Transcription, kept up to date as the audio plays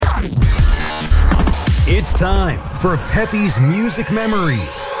It's time for Peppy's Music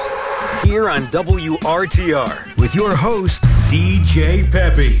Memories. Here on WRTR with your host, DJ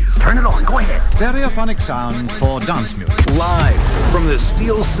Peppy. Turn it on, go ahead. Stereophonic sound for dance music. Live from the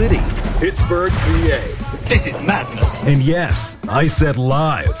Steel City, Pittsburgh, PA. This is madness. And yes, I said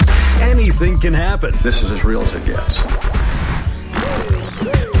live. Anything can happen. This is as real as it gets.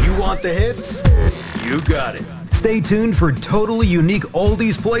 You want the hits? You got it. Stay tuned for totally unique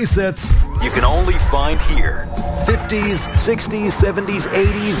oldies play sets you can only find here. 50s, 60s, 70s,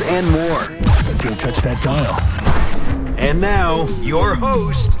 80s, and more. Don't touch that dial. And now, your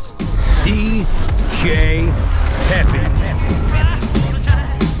host, DJ Peppy.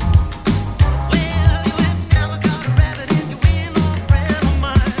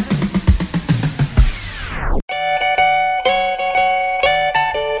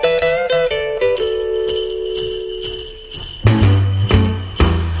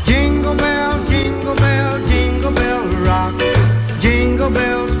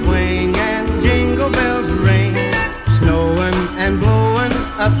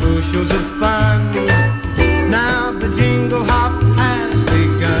 Bushels of fun. Now the jingle hop has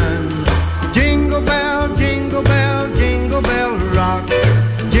begun. Jingle bell, jingle bell, jingle bell rock.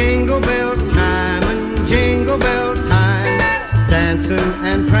 Jingle bells time and jingle bell time. Dancing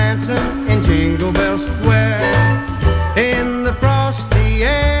and prancing in Jingle Bell Square. In the frosty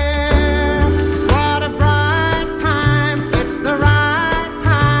air. What a bright time. It's the right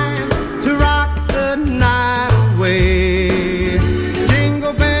time to rock the night away.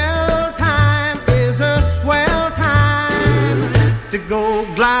 To go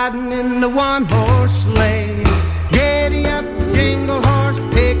gliding in the one-horse sleigh. Giddy up, jingle horse,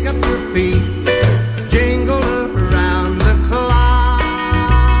 pick up your feet. Jingle around the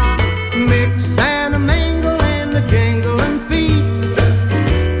clock. Mix and a mingle in the jingling feet.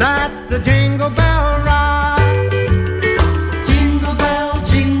 That's the Jingle Bell Rock. Jingle bell,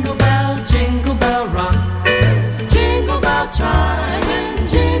 jingle bell, jingle bell rock. Jingle bell chime and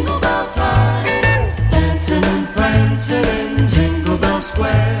jingle bell time. Dancing and prancing in Jingle Bell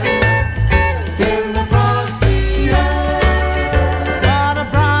Square. In the frosty air. What a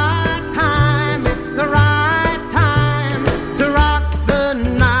bright time. It's the right time to rock the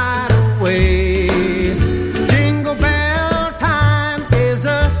night away. Jingle bell time is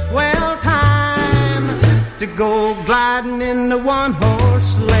a swell time to go gliding in the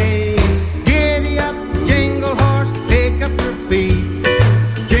one-horse sleigh. Giddy up, jingle horse, pick up your feet.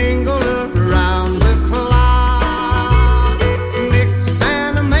 Jingle around the clock. Mix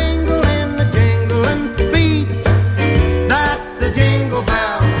and a mingle in the jingling feet. That's the Jingle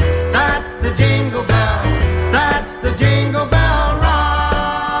Bell. That's the Jingle Bell. That's the Jingle Bell Rock.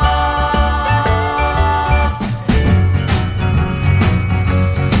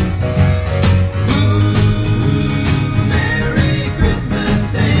 Ooh, Merry Christmas,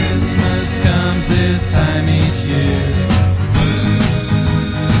 Christmas comes this time each year.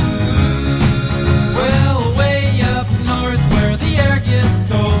 Well, way up north where the air gets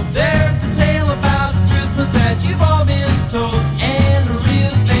cold, there's a tale about Christmas that you've all been told. And a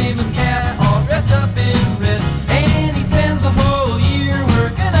real famous cat all dressed up in red, and he spends the whole year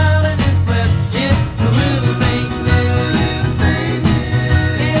working out in his sled. It's the little Saint Nick,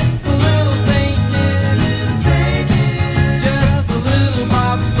 it's the little Saint Nick, just a little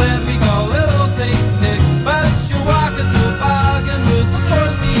bobsled we call little Saint Nick. But she'll walk a toboggan with a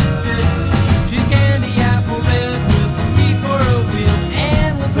four-speed stick. She's candy apple red with a ski for a wheel,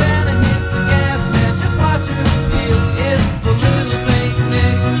 and when Santa hits the gas, man, just watch her feel. It's the little Saint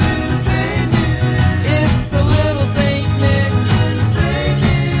Nick, it's the little Saint Nick,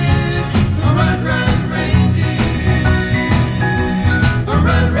 the run reindeer, the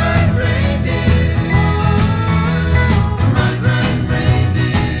run reindeer, the run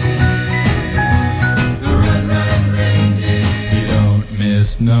reindeer. You don't miss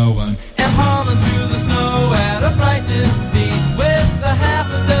no one. And hauling through the snow at a frightening speed, with a half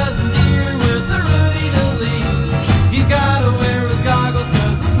a dozen deer with a Rudy to lead. He's gotta wear his goggles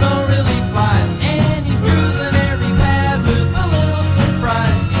 'cause the snow really flies, and he's cruising every path with a little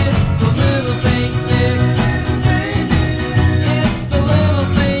surprise. It's the little Saint Nick, it's the little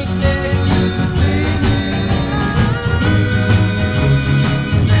Saint Nick,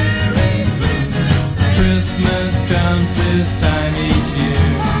 Merry Christmas, Christmas comes this time each year.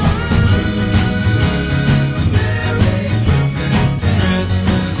 Merry Christmas,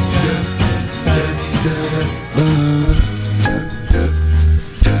 Christmas comes this time each year.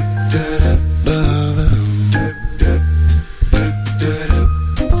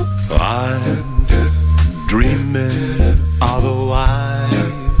 I'm dreaming of a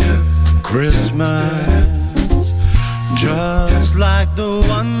white Christmas. just like the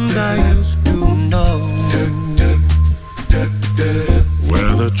ones I used to know,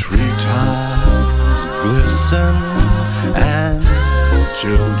 where the treetops glisten and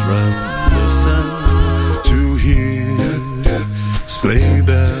children listen to hear sleigh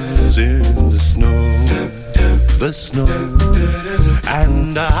bells in the snow,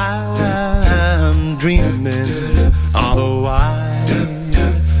 and I am dreaming of a white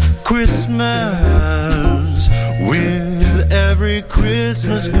Christmas with every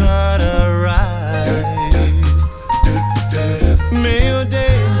Christmas card I write. May your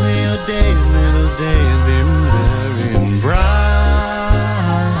days, may your days, may those days be merry and bright,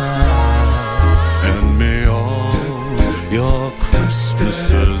 and may all your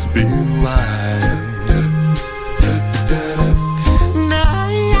Christmases be white. Now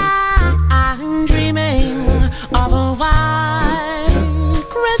I'm dreaming of a white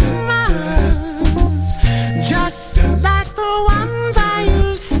Christmas, just like the ones I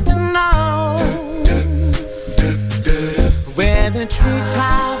used to know, where the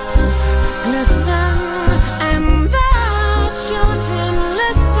treetops glisten and the children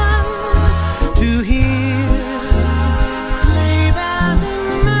listen to hear sleigh bells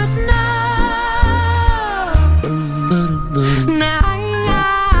in the snow. Now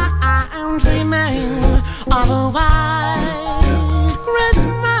I'm dreaming of a white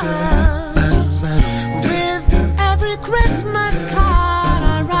Christmas with every Christmas card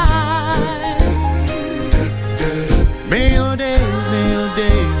I write. May your days, may your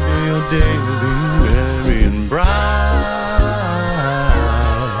days, may your days be merry and bright,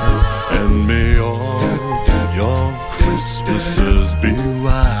 and may all your Christmases be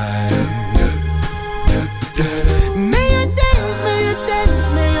white. May your days, may your days,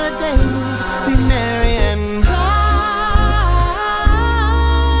 may your days be merry and bright.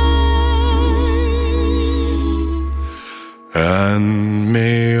 And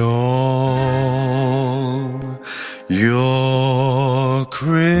may all your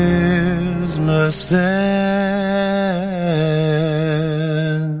Christmases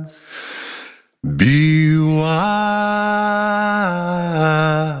be white.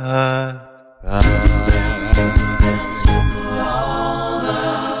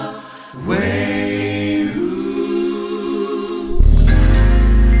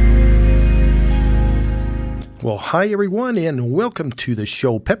 Well, hi everyone, and welcome to the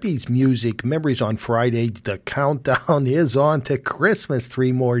show, Pepe's Music Memories on Friday. The countdown is on to Christmas,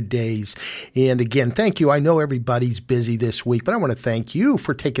 3 more days. And again, thank you. I know everybody's busy this week, but I want to thank you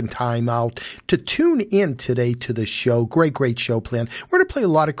for taking time out to tune in today to the show. Great show plan. We're going to play a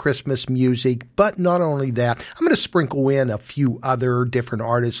lot of Christmas music, but not only that, I'm going to sprinkle in a few other different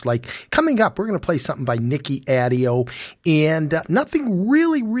artists. Like coming up, we're going to play something by Nicky Adio, and nothing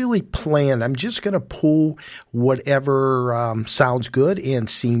really planned. I'm just going to pull whatever sounds good and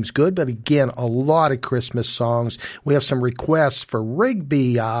seems good. But again, a lot of Christmas songs. We have some requests for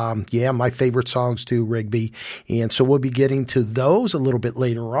Rigby. My favorite songs too, Rigby. And so we'll be getting to those a little bit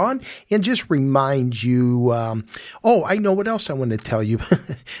later on. And just remind you, I know what else I want to tell you.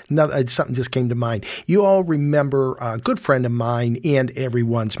 Something just came to mind. You all remember a good friend of mine and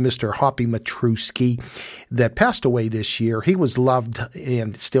everyone's, Mr. Hoppy Matruski, that passed away this year. He was loved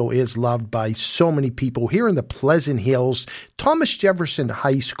and still is loved by so many people here in the Pleasant Hills, Thomas Jefferson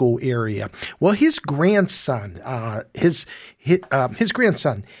High School area. Well, his grandson, his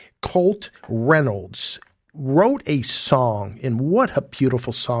grandson, Colt Reynolds, wrote a song, and what a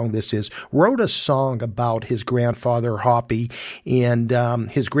beautiful song this is, wrote a song about his grandfather, Hoppy, and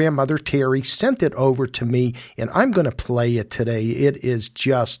his grandmother, Terry, sent it over to me, and I'm going to play it today. It is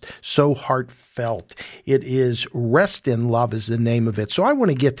just so heartfelt. It is Rest in Love is the name of it. So I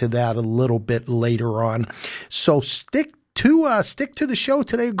want to get to that a little bit later on. So stick to the show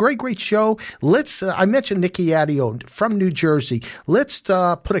today. Great show. Let's, I mentioned Nicky Adio from New Jersey. Let's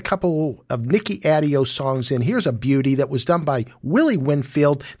put a couple of Nicky Adio songs in. Here's a beauty that was done by Willie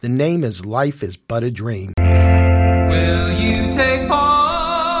Winfield. The name is Life is But a Dream. Will you take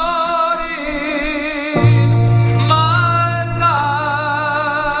part in my life,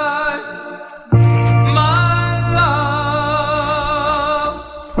 my love?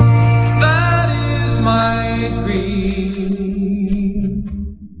 That is my dream.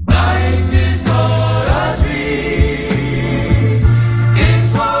 Life is but a dream.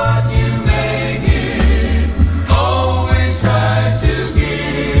 It's what you make it. Always try to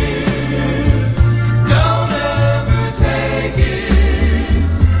give. Don't ever take it.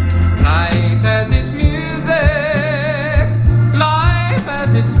 Life has its music. Life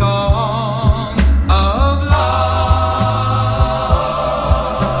has its songs of love.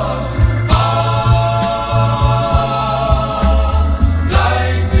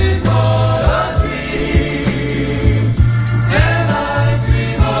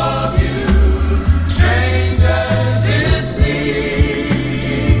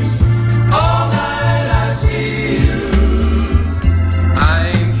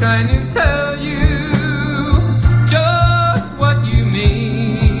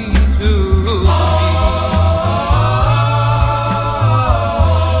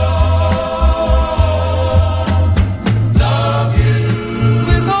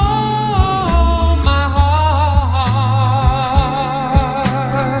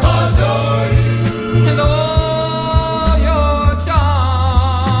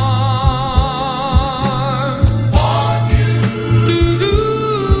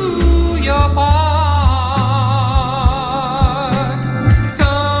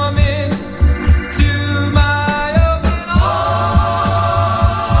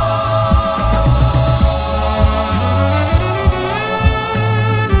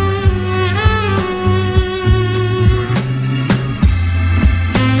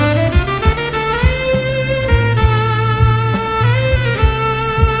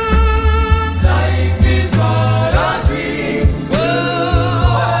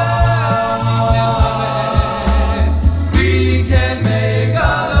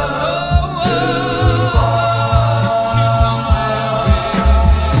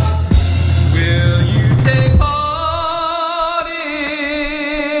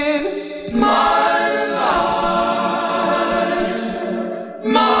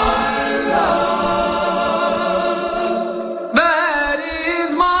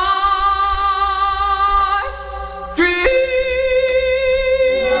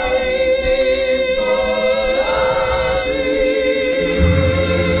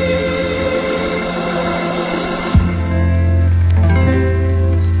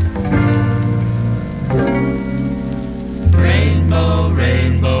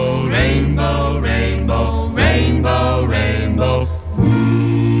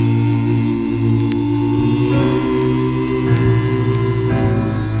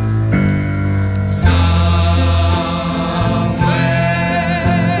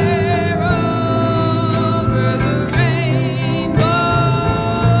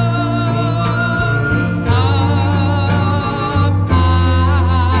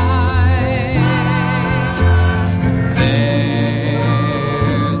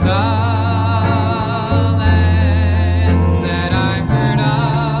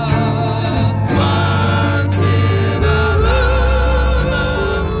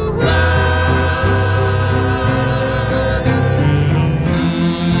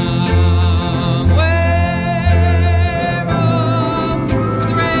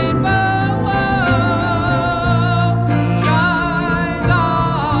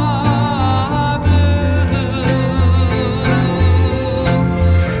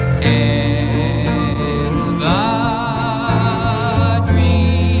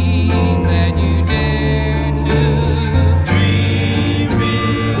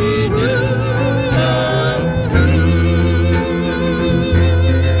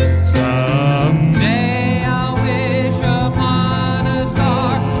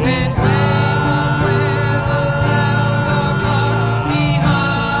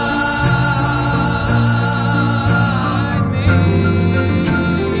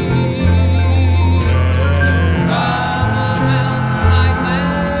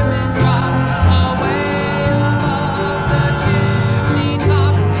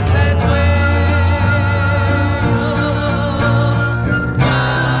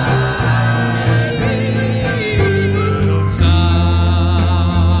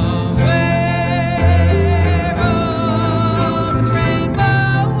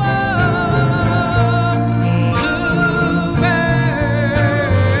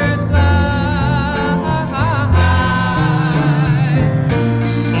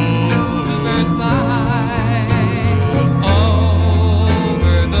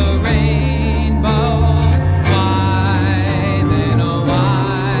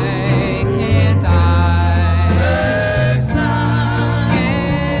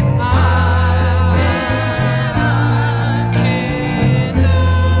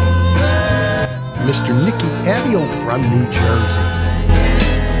 Mr. Nicky Adio from New Jersey.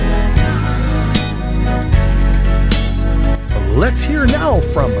 Let's hear now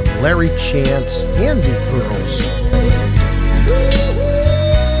from Larry Chance and the Earls.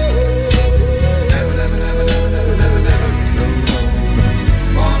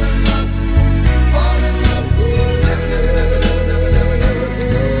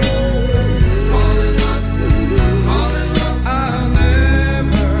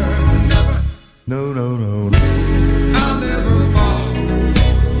 No, no, no, no. I'll never fall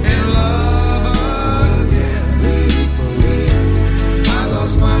in love again. I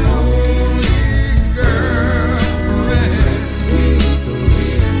lost my only girl.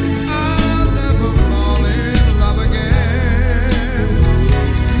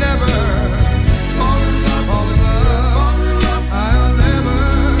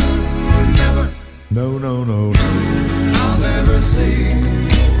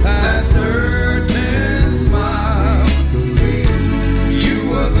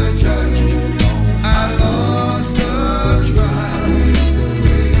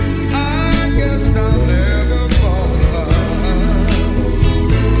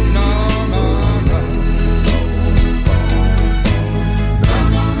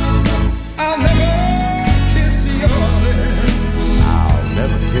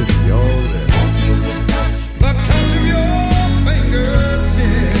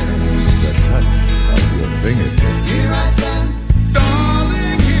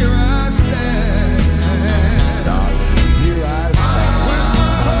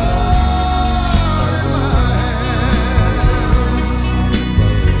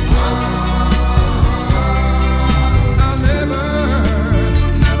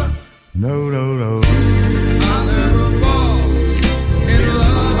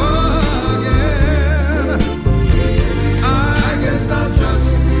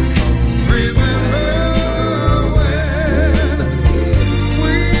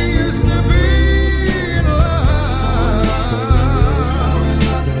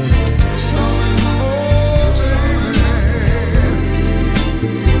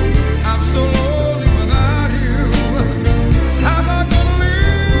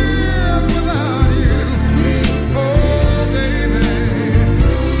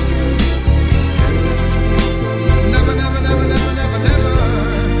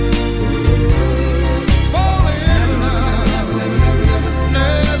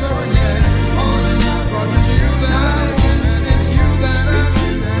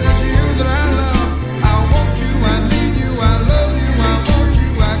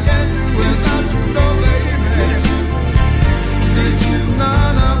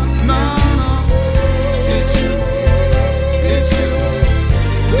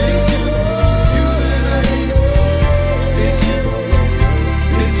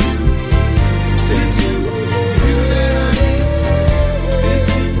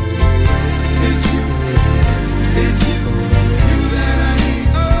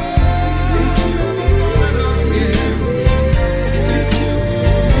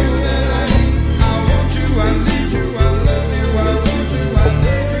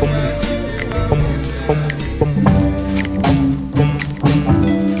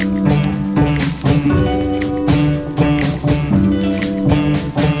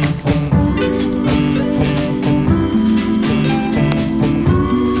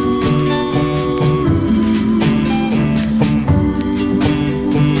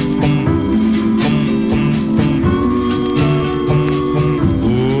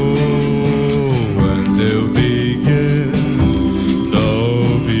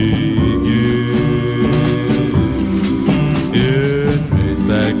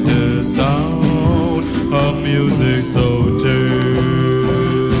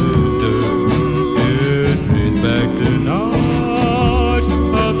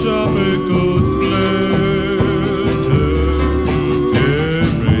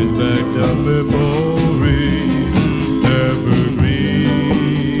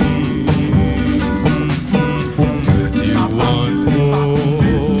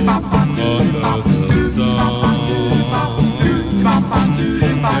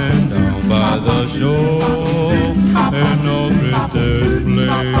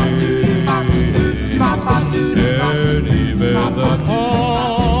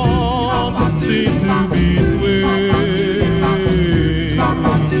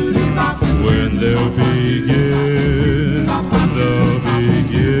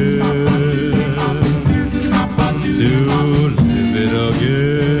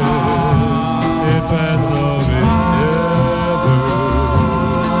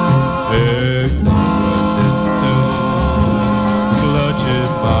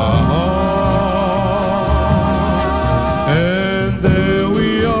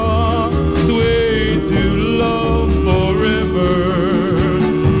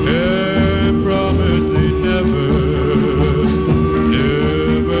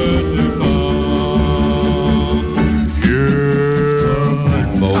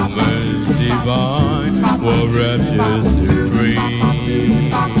 just a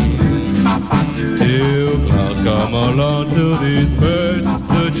dream. Till clouds come along to disperse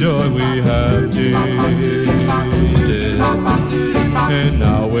the joy we have tasted. And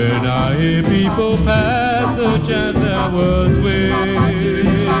now when I hear people pass, the chance that was wasted.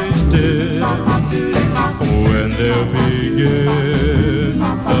 When they'll begin,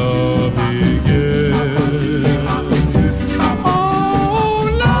 they'll begin. Oh,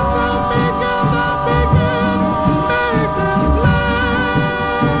 let them begin, make them glad.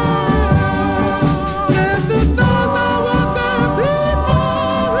 Let them know what they're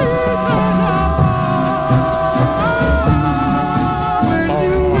before eternal. When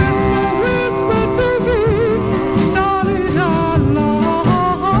you whisper to me, darling, I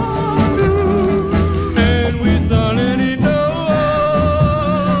love you. And we already know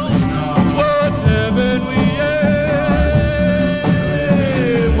what heaven we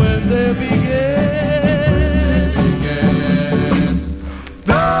aim when they begin.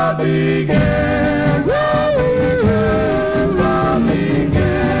 The begin, the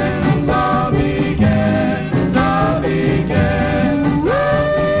begin, the begin, the begin,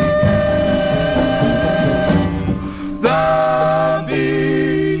 the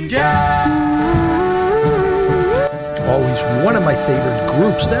begin. Always one of my favorite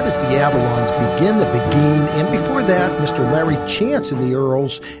groups. That is the Avalons, Begin the Beguine. And before that, Mr. Larry Chance and the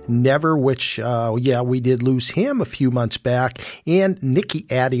Earls, Never, which, we did lose him a few months back. And Nicky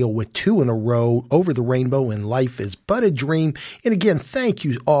Adio with 2 in a row, Over the Rainbow and Life is But a Dream. And again, thank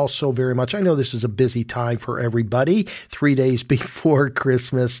you all so very much. I know this is a busy time for everybody, 3 days before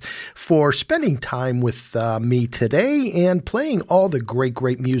Christmas, for spending time with me today and playing all the great,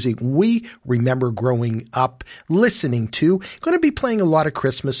 great music we remember growing up listening to. Going to be playing a lot of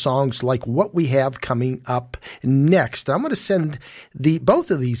Christmas songs like what we have coming up next. I'm going to send both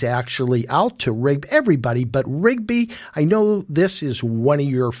of these actually out to Rigby, everybody, but Rigby, I know this is one of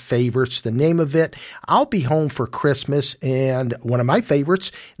your favorites. The name of it, I'll Be Home for Christmas, and one of my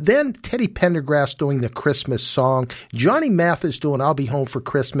favorites. Then Teddy Pendergrass doing the Christmas song. Johnny Mathis doing I'll Be Home for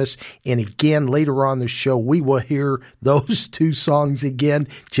Christmas. And again, later on the show, we will hear those 2 songs again,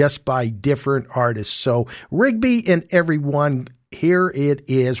 just by different artists. So Rigby and everyone, here it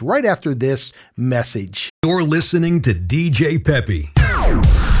is right after this message. You're listening to DJ Peppy.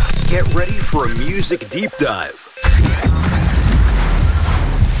 Get ready for a music deep dive.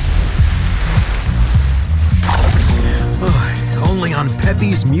 Only on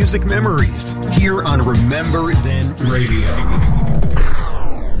Peppy's Music Memories, here on Remember Then Radio.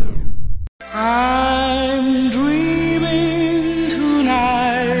 I'm dreaming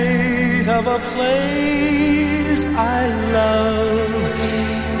tonight of a place I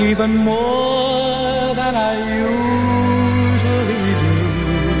love even more than I usually do.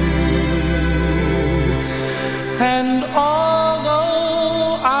 And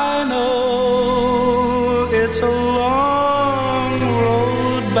although I know it's a long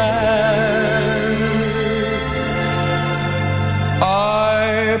road back,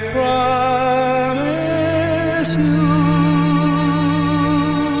 I promise you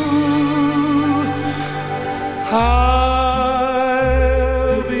I'll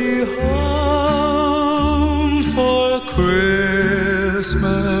be home for Christmas.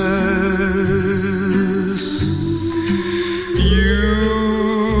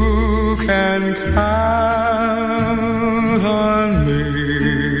 You can count on me.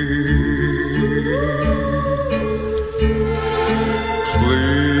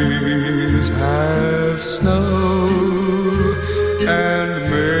 Please have snow and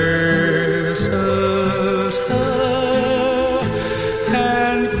mistletoe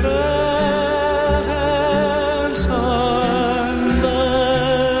and presents on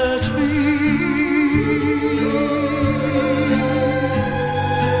the tree.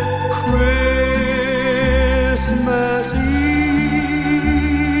 Christmas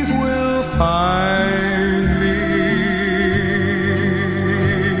Eve will find me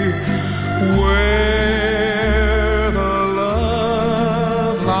where the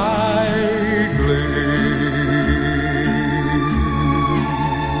love light gleams.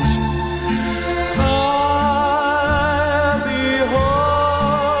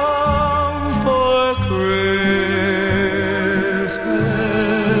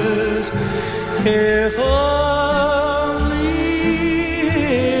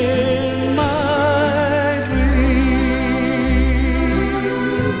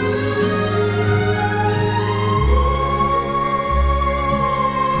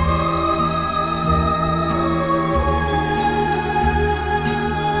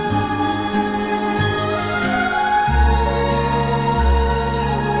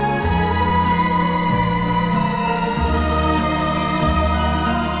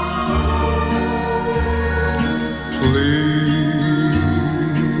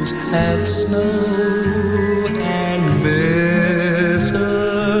 have snow and mistletoe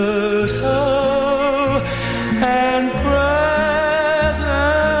and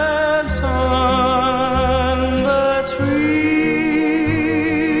presents on the tree.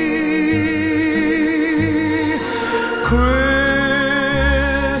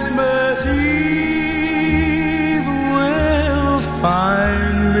 Christmas Eve will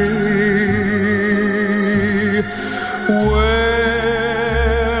find me where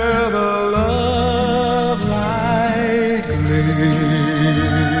the love light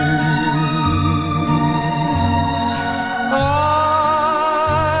gleams.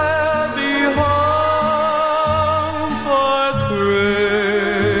 I'll be home for Christmas,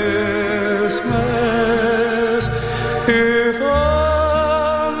 if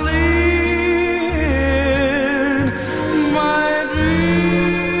only in my dreams.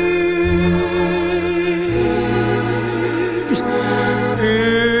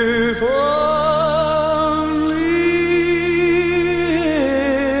 If only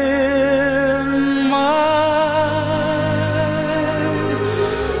in my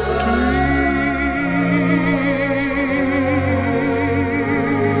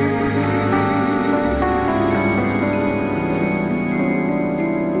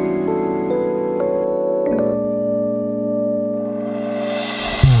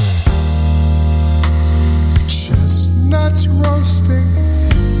Chestnuts roasting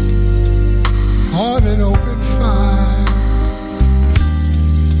on an open fire.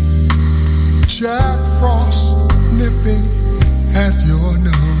 Jack Frost nipping at your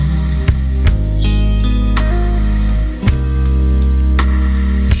nose.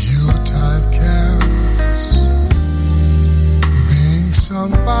 Yuletide carols being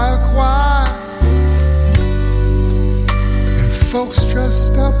sung by a choir, and folks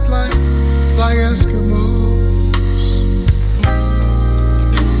dressed up like Eskimos.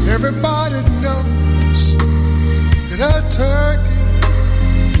 Everybody knows that a turkey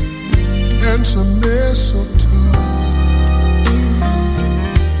and some mistletoe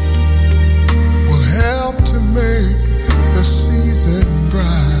will help to make the season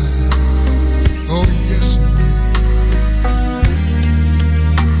bright. Oh yes it will.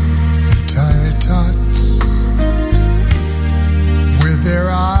 The tiny tots with their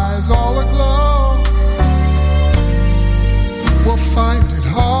eyes all aglow will find it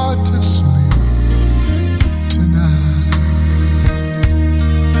hard to sleep tonight.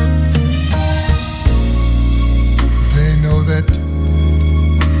 They know that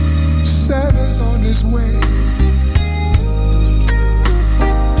Santa's on his way.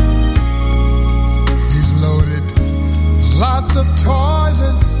 He's loaded lots of toys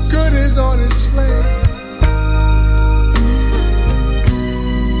and goodies on his sleigh.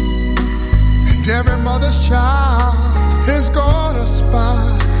 And every mother's child is gonna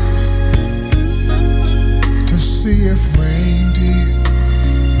spy to see if reindeer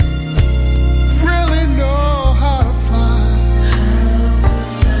really know how to fly.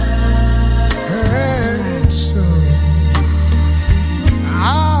 And so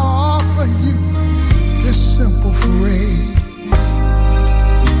I'll offer you this simple phrase: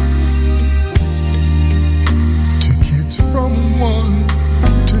 tickets from 1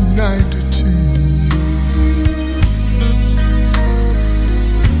 to 92.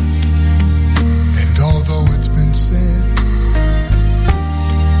 Said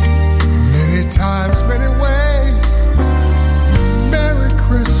many times, many ways, Merry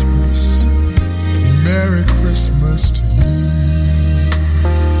Christmas, Merry Christmas to you.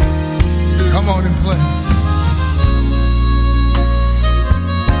 Come on and play.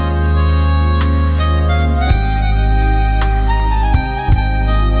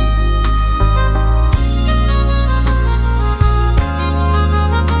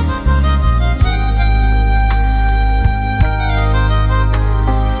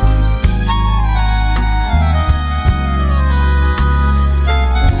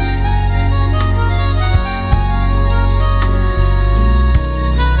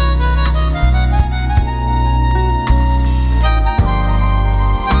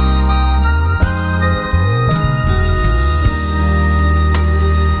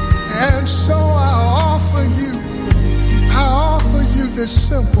 This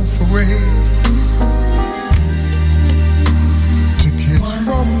simple phrase: tickets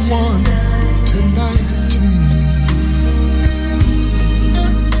from 1 to 92.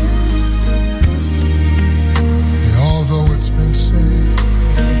 And although it's been said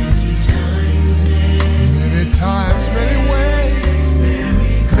many times, many ways,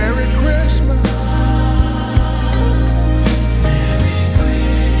 Merry Christmas.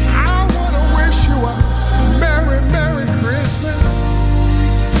 I want to wish you a Merry, Merry Christmas.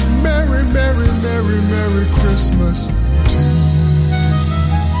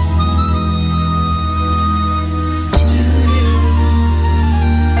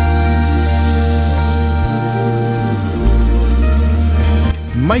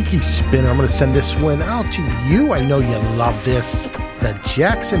 Mikey Spinner, I'm going to send this one out to you. I know you love this. The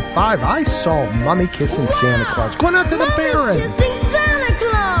Jackson 5, I Saw Mommy Kissing Santa Claus. Going out to the Baron. Kissing Santa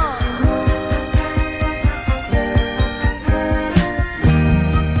Claus.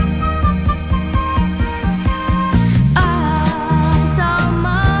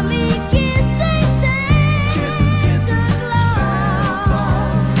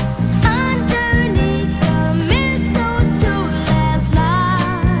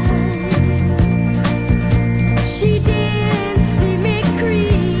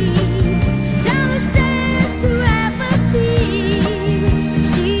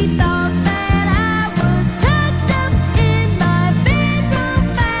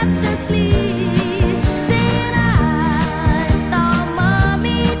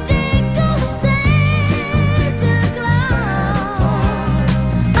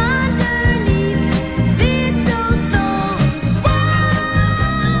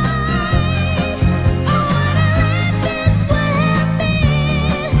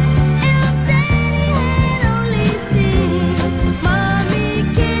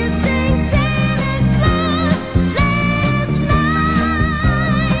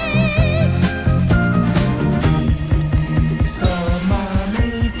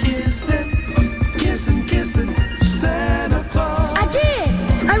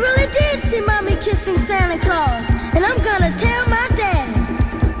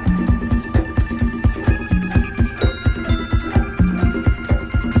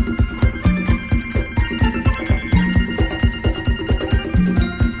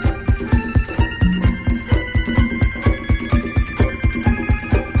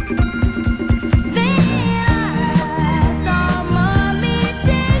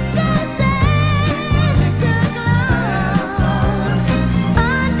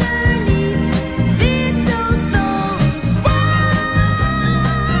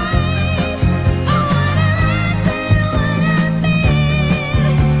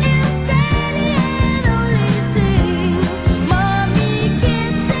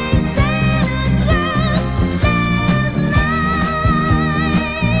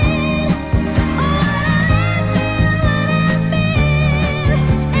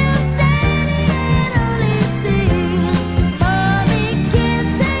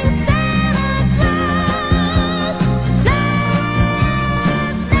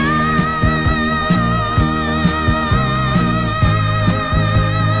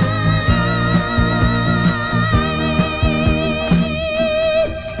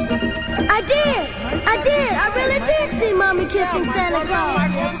 Kissing Santa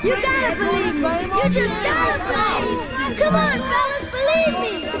Claus. You gotta believe me. You just gotta believe. Come on, fellas, believe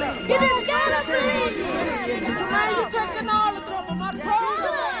me. You just gotta believe me. Now you're taking all the trouble, my program.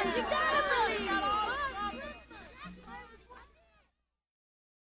 Come on, you gotta believe.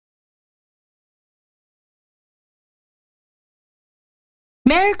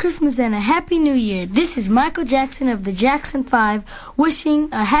 Merry Christmas and a Happy New Year. This is Michael Jackson of the Jackson 5 wishing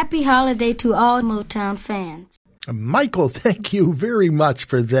a happy holiday to all Motown fans. Michael, thank you very much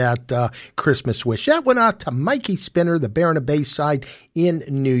for that Christmas wish. That went out to Mikey Spinner, the Baron of Bayside in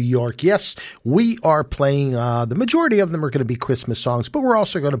New York. Yes, we are playing, the majority of them are going to be Christmas songs, but we're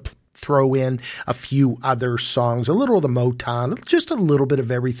also going to throw in a few other songs, a little of the Motown, just a little bit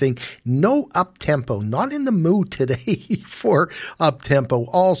of everything. No up-tempo, not in the mood today for up-tempo.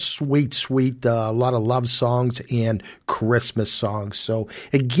 All sweet, sweet, a lot of love songs and Christmas songs. So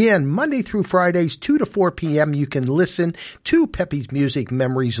again, Monday through Fridays, 2 to 4 p.m., you can listen to Pepe's Music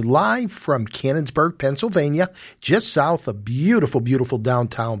Memories live from Canonsburg, Pennsylvania, just south of beautiful, beautiful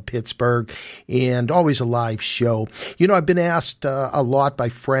downtown Pittsburgh, and always a live show. You know, I've been asked a lot by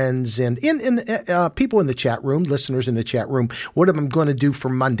friends and people in the chat room, listeners in the chat room, what am I going to do for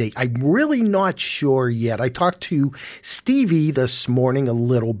Monday? I'm really not sure yet. I talked to Stevie this morning a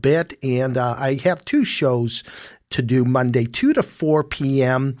little bit, and I have two shows to do Monday, 2 to 4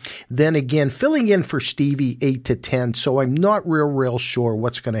 p.m. Then again, filling in for Stevie, 8 to 10. So I'm not real sure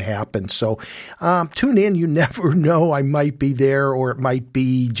what's going to happen. So tune in. You never know. I might be there, or it might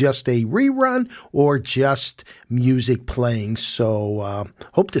be just a rerun or just music playing. So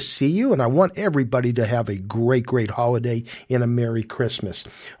hope to see you. And I want everybody to have a great, great holiday and a Merry Christmas.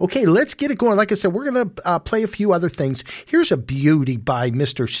 Okay, let's get it going. Like I said, we're going to play a few other things. Here's a beauty by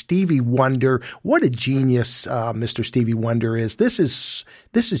Mr. Stevie Wonder. What a genius Mr. Stevie Wonder is. This is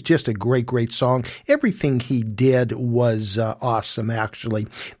just a great, great song. Everything he did was awesome, actually.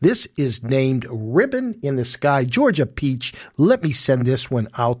 This is named Ribbon in the Sky. Georgia Peach, let me send this one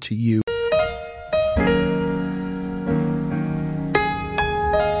out to you.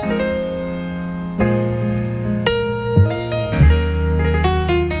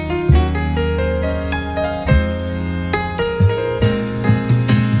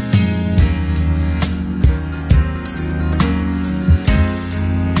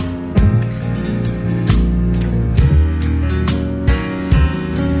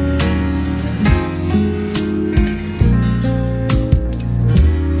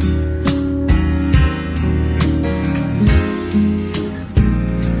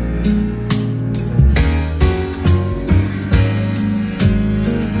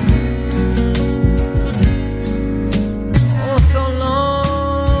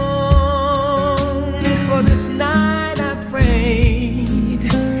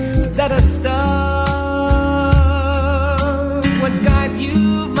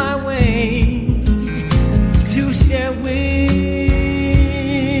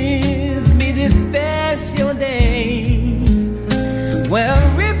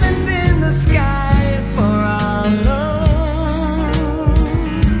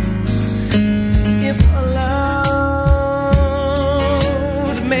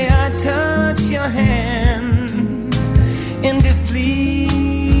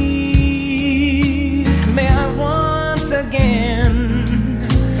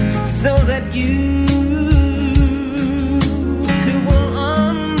 you who will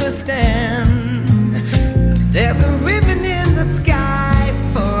understand. There's a ribbon in the sky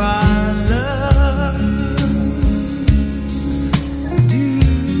for our love.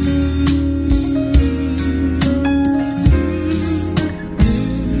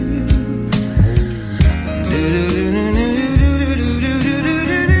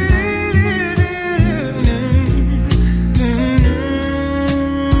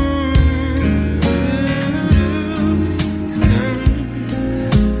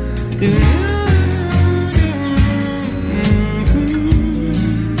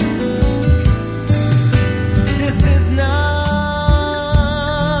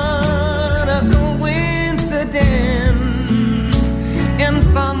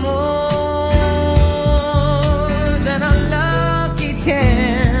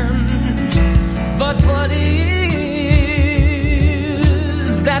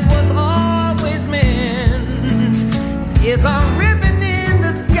 Is a ribbon in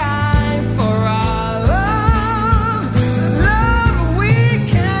the sky for our love. Love we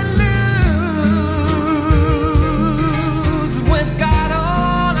can lose. With God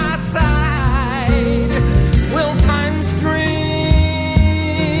on our side, we'll find strength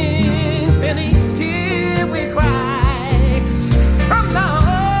in each tear we cry. From now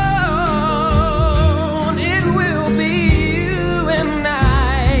on, it will be you and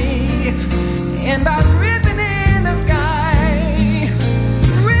I. And our ribbon in the sky.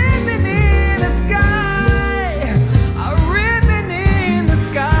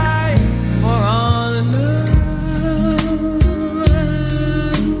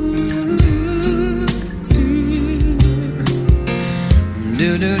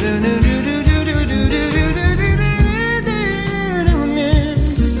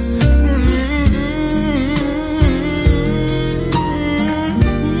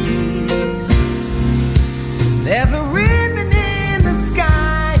 There's a ribbon in the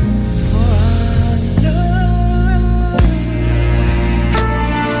sky for our love.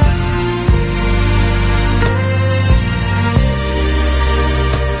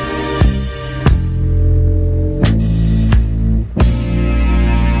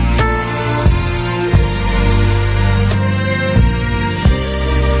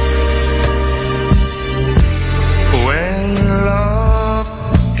 When love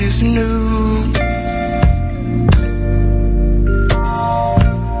is new,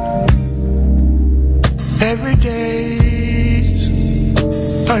 every day's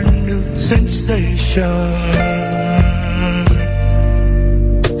a new sensation.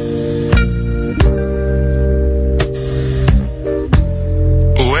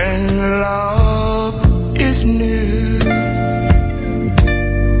 When love is new,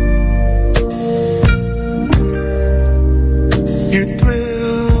 you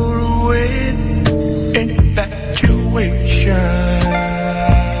thrill with infatuation.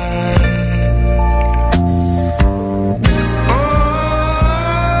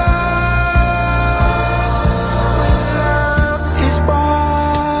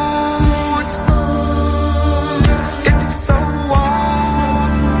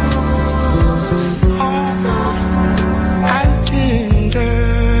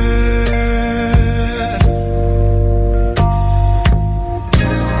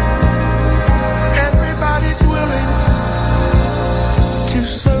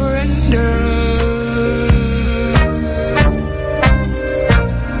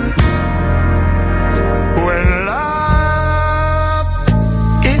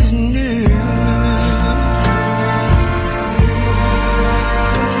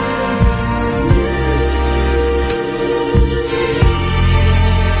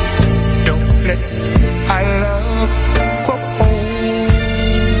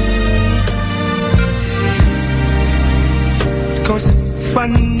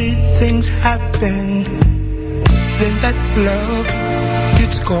 Funny things happen, then that love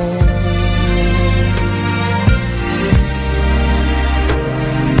gets gone.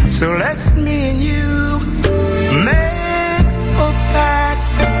 So let's me and you make a pact,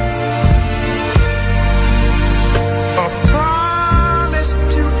 a promise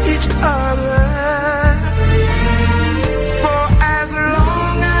to each other. For as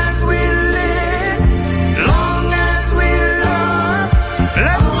long as we live, long as we love,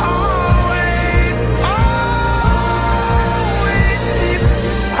 let's always, always keep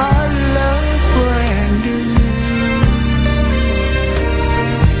our love brand new.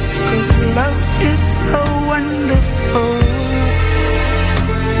 'Cause love is so wonderful.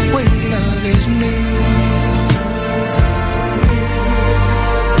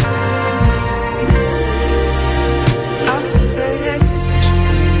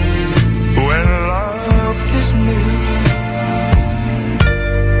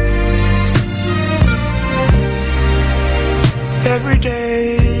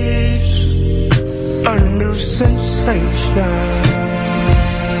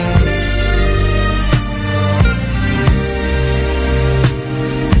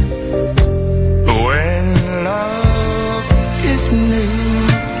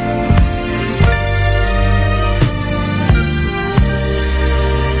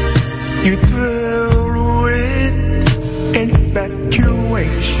 You thrill with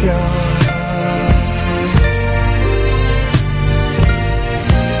infatuation.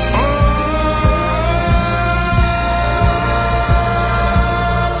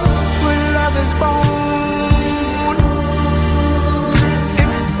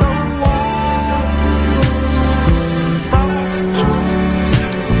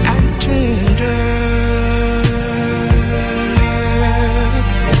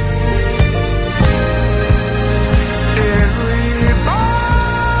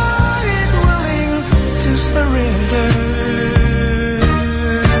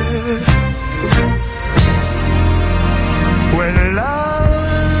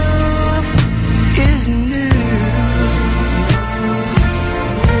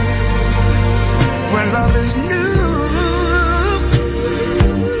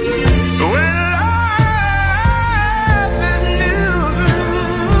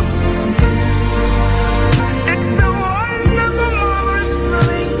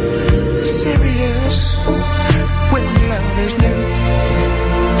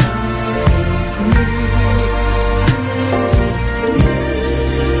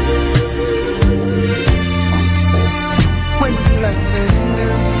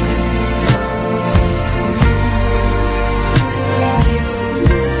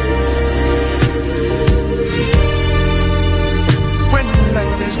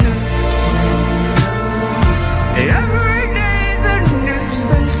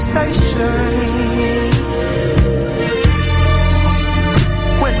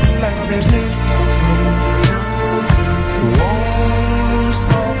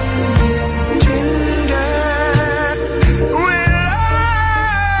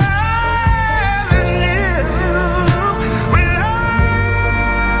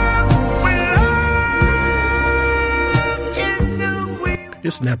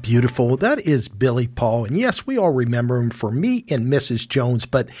 Isn't that beautiful? That is Billy Paul. And yes, we all remember him for Me and Mrs. Jones,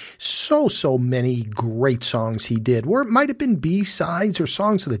 but so many great songs he did, where it might have been B-sides or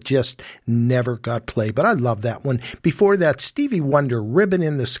songs that just never got played. But I love that one. Before that, Stevie Wonder, Ribbon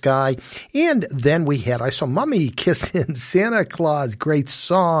in the Sky. And then we had I Saw Mommy Kissing Santa Claus. Great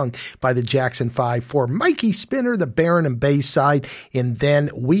song by the Jackson 5 for Mikey Spinner, the Baron and Bayside. And then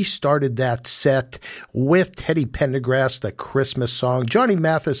we started that set with Teddy Pendergrass, the Christmas song. Johnny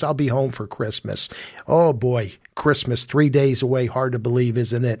Mathis, I'll Be Home for Christmas. Oh boy, Christmas 3 days away. Hard to believe,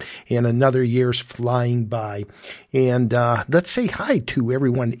 isn't it? And another year's flying by. And let's say hi to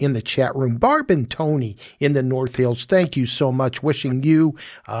everyone in the chat room. Barb and Tony in the North Hills, thank you so much. Wishing you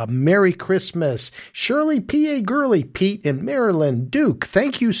Merry Christmas. Shirley P.A. Gurley, Pete in Maryland. Duke,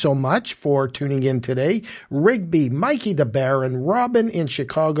 thank you so much for tuning in today. Rigby, Mikey the Baron, Robin in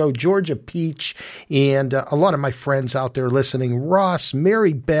Chicago, Georgia Peach, and a lot of my friends out there listening. Ross,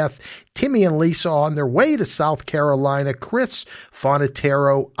 Mary Beth, Timmy and Lisa on their way to South Carolina. Chris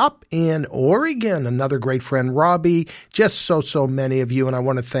Fonatero up in Oregon. Another great friend, Robbie. Just so many of you, and I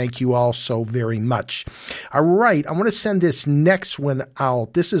want to thank you all so very much. All right, I want to send this next one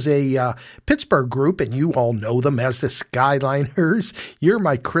out. This is a Pittsburgh group, and you all know them as the Skyliners. You're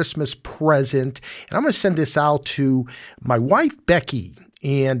my Christmas present. And I'm going to send this out to my wife, Becky,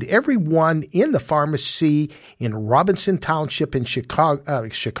 and everyone in the pharmacy in Robinson Township in Chicago,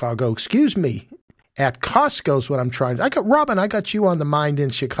 at Costco's what I'm trying to... I got you on the mind in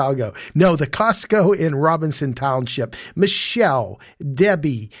Chicago. No, the Costco in Robinson Township. Michelle,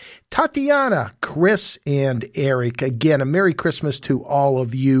 Debbie, Tatiana, Chris, and Eric. Again, a Merry Christmas to all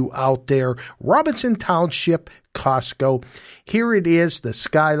of you out there. Robinson Township, Costco. Here it is, the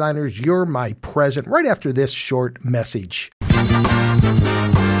Skyliners. You're my present. Right after this short message.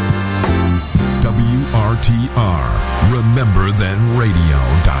 WRTR,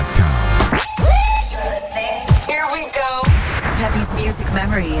 RememberThenRadio.com. Here we go. Peppy's Music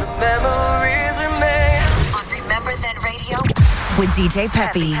Memories. Memories remain. On Remember Then Radio with DJ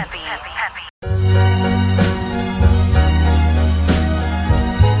Peppy.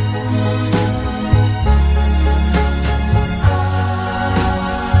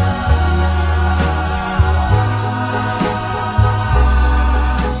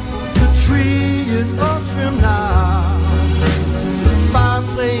 The tree is all trimmed now. The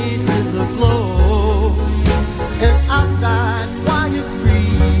fireplace is aglow. And outside quiet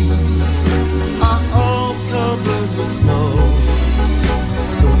streets are all covered with snow.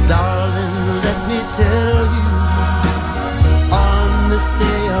 So darling, let me tell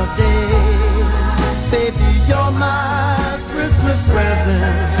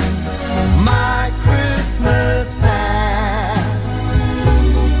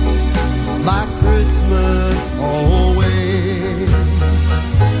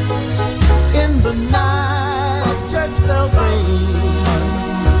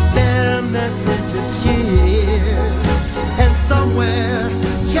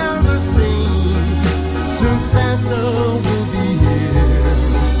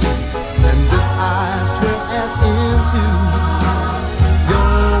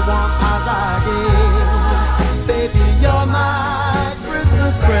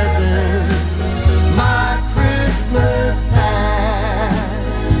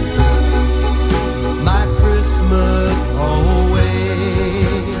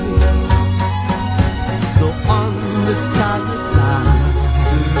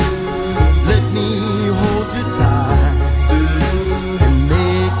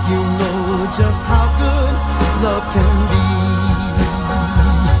love can be.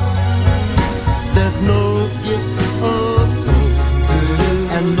 There's no gift of gold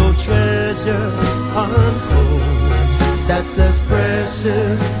and no treasure untold that's as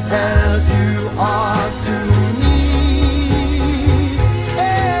precious as you are to me.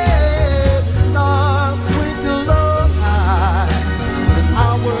 Hey, the stars twinkle on high,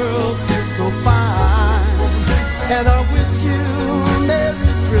 our world is so fine, and I wish you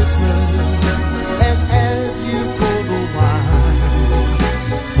Merry Christmas. And as you pour the wine,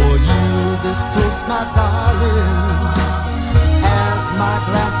 for you this toast, my darling, as my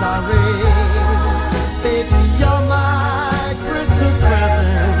glass I raise, baby, you're my Christmas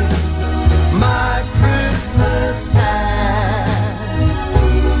present, my Christmas past,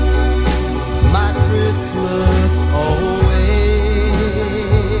 my Christmas always.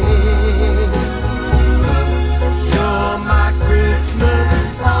 You're my Christmas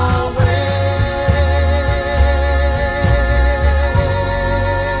always.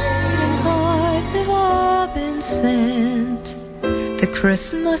 Cards have all been sent, the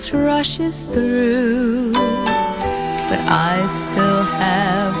Christmas rushes through, but I still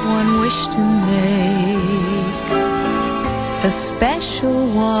have one wish to make, a special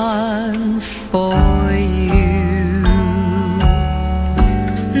one for you.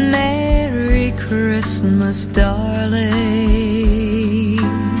 Merry Christmas, darling.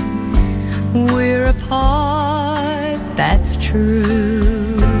 We're apart, that's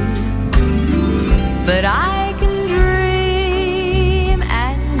true, but I can dream,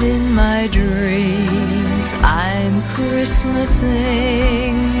 and in my dreams I'm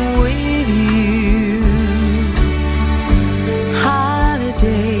Christmasing with you.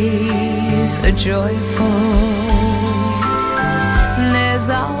 Holidays are joyful, there's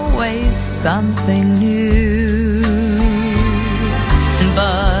always something new,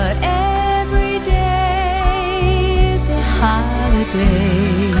 but every day is a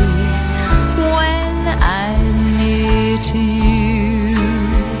holiday when I'm near to you.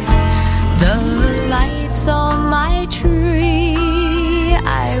 The lights on my tree,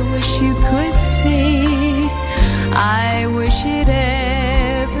 I wish you could see, I wish it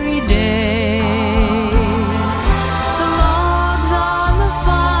every day. The logs on the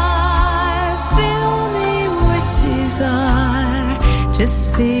fire fill me with desire to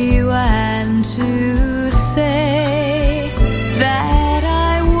see you and to say that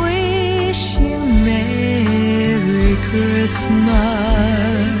I wish you Merry Christmas.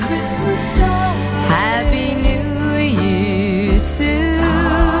 Christmas Day. Happy New Year too.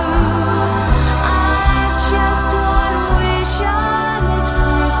 I've just one wish on this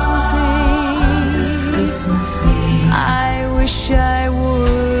Christmas Eve. I wish I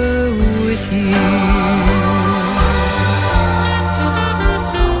were with you.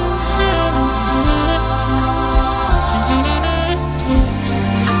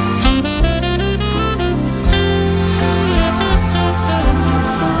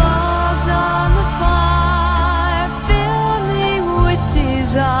 Logs on the fire fill me with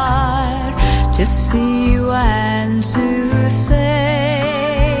desire to see you and to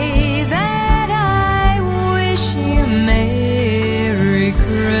say that I wish you Merry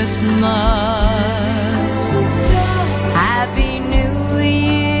Christmas. Happy New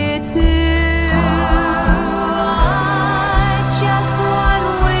Year too. I've just one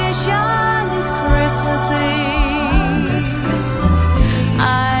wish on this Christmas Eve.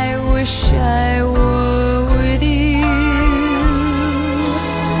 I wish I were with you.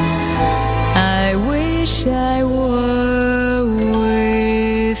 I wish I were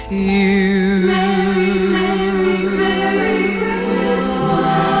with you. Merry Christmas, Merry Christmas,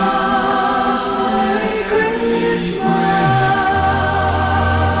 Merry Christmas,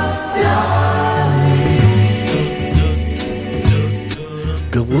 darling.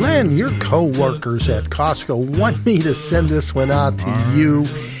 Glenn, your co-workers at Costco want me to send this one out to you.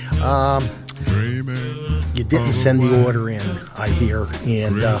 You didn't send the order in, I hear,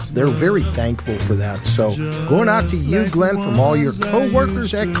 and they're very thankful for that. So going out to you, Glenn, from all your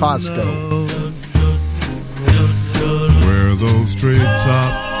co-workers at Costco. Where those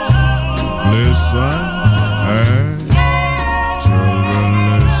treetops listen and children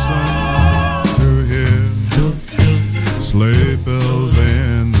listen to hear sleigh bells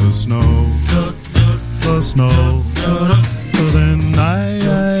in the snow, the snow. Then I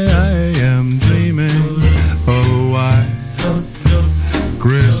am dreaming of a white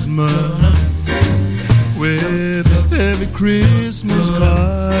Christmas with every Christmas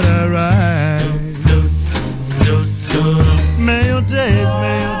card I write. May your days,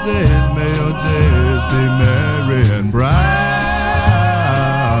 may your days, may your days be merry and bright.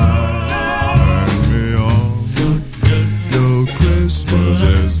 Turn me on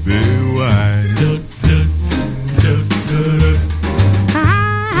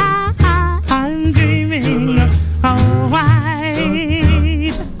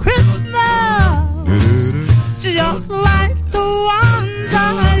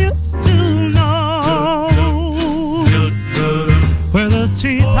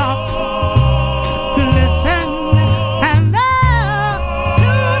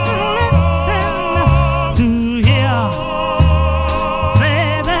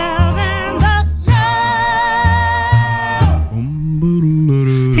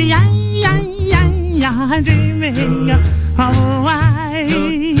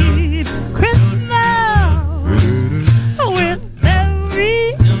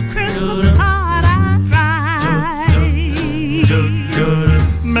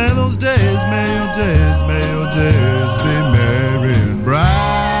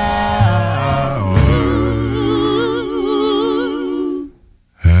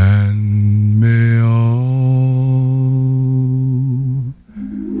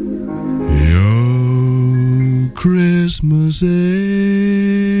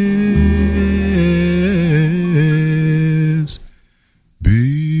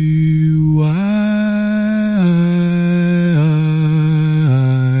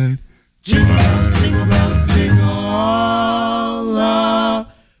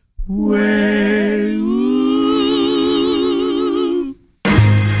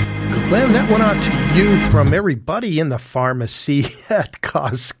one out to you from everybody in the pharmacy at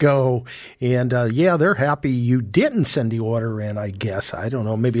Costco. And yeah, they're happy you didn't send the order in, I guess. I don't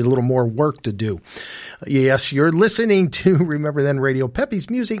know, maybe a little more work to do. Yes, you're listening to Remember Then Radio, Peppy's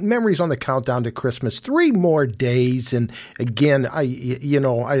Music Memories on the countdown to Christmas. 3 more days. And again, I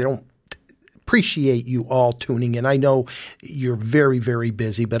don't appreciate you all tuning in. I know you're very, very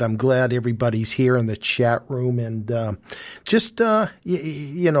busy, but I'm glad everybody's here in the chat room. And that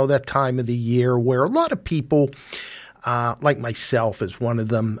time of the year where a lot of people, like myself is one of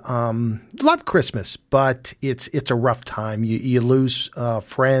them, love Christmas, but it's a rough time. You lose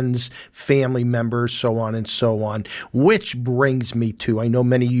friends, family members, so on and so on, which brings me to, I know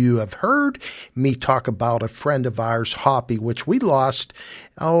many of you have heard me talk about a friend of ours, Hoppy, which we lost,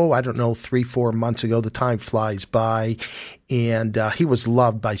 3-4 months ago. The time flies by. And he was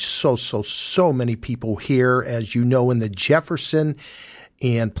loved by so many people here. As you know, in the Jefferson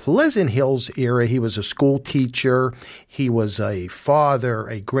and Pleasant Hills area, he was a school teacher. He was a father,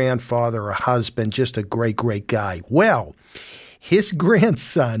 a grandfather, a husband, just a great, great guy. Well, his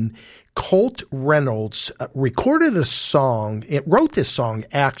grandson, Colt Reynolds, recorded a song. It wrote this song,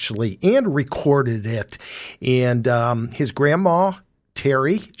 actually, and recorded it. And his grandma,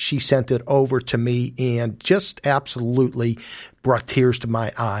 Terry, she sent it over to me and just absolutely brought tears to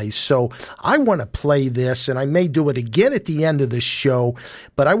my eyes. So I want to play this, and I may do it again at the end of the show,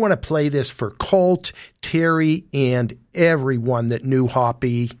 but I want to play this for Colt, Terry, and everyone that knew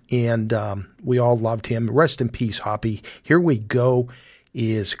Hoppy, and we all loved him. Rest in peace, Hoppy. Here we go,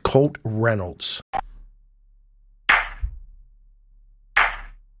 is Colt Reynolds.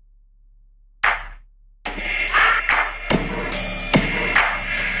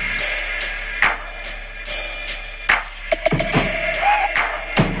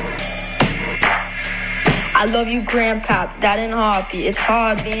 I love you, Grandpap, Dad, and Hoppy. It's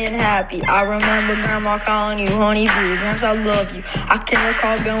hard being happy. I remember Grandma calling you Honey Boo. Once I love you. I can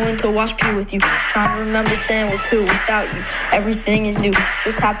recall going to watch Pew with you. Trying to remember saying with who without you. Everything is new.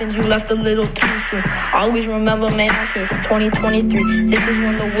 Just happens you left a little too soon. Always remember May 19th, 2023. This is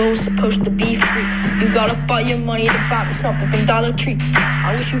when the world's supposed to be free. You gotta fight your money to buy me something from Dollar Tree.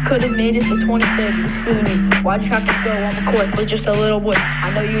 I wish you could have made it to 2030 to see me. Why'd you have to go on the court? Was just a little boy.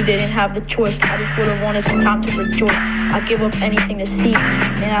 I know you didn't have the choice. I just would've wanted some time to rejoice. I'd give up anything to see you.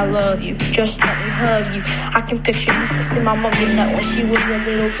 Man, I love you. Just let me hug you. I can picture you kissing my mom nut when she was a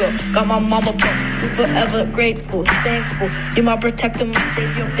little girl. Got my mama bump. You're forever grateful, thankful. You're my protector, my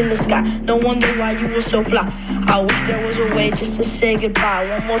savior up in the sky. No wonder why you were so fly. I wish there was a way just to say goodbye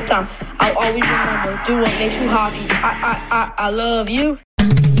one more time. I'll always remember. Do what makes you happy. I love you.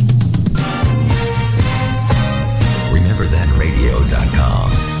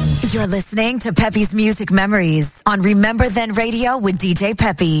 RememberThenRadio.com. You're listening to Peppy's Music Memories on Remember Then Radio with DJ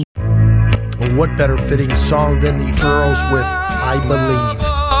Peppy. Well, what better fitting song than the Earls with I Believe?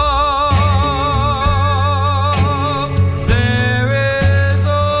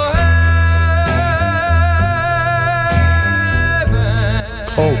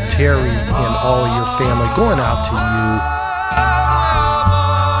 Colt, Terry, and all your family going out to you.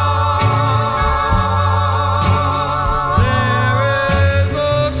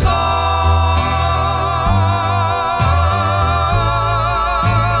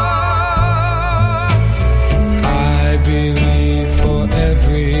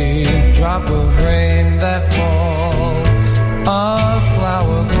 Drop of rain that falls, a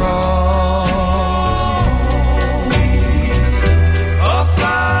flower grows, a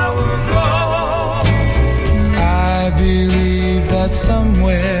flower grows. I believe that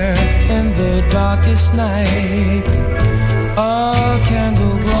somewhere in the darkest night, a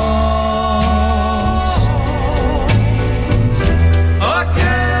candle glows, a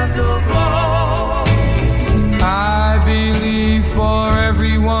candle glows. I believe for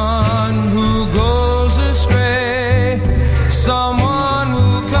everyone who goes astray, someone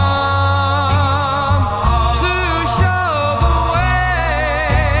will come to show the way.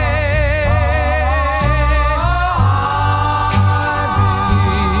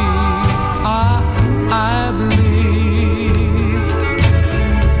 I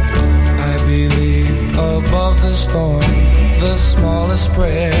believe above the storm, the smallest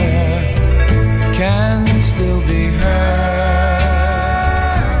prayer can still be heard.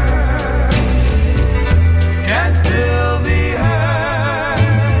 Still be heard.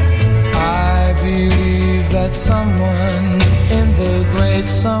 I believe that someone in the great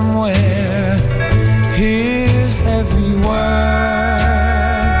somewhere hears every word.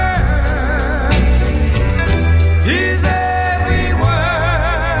 Hears every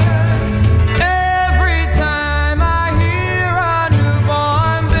word. Every time I hear a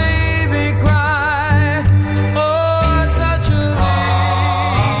newborn baby cry,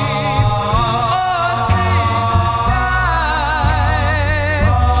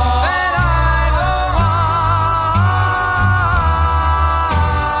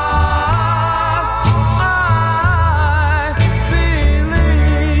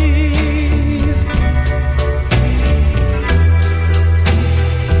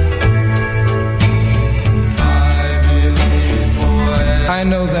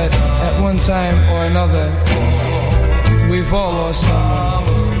 We've all lost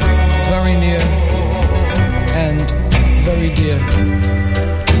someone very near and very dear.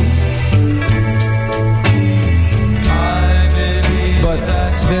 But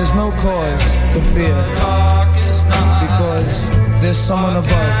there's no cause to fear, because there's someone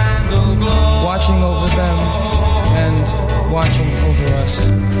above watching over them and watching over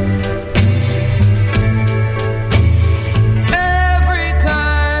us.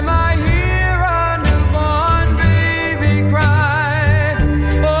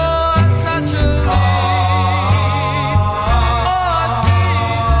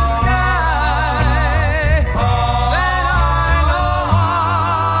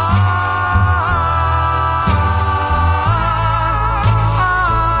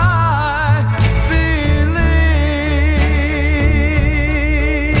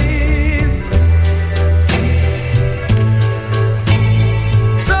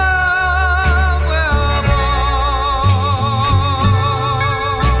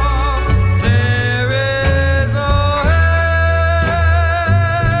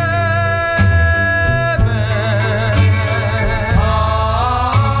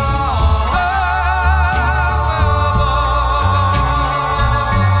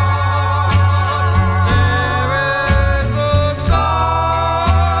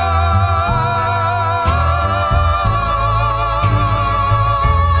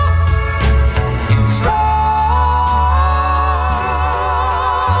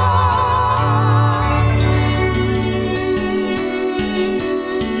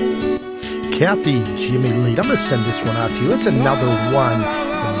 Kathy, Jimmy Lee. I'm going to send this one out to you. It's another one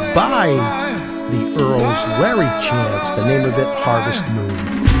by the Earls, Larry Chance. The name of it, Harvest Moon.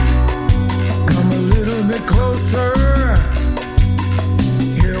 Come a little bit closer.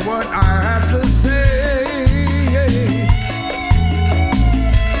 Hear what I have to say.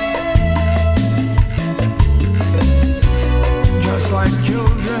 Just like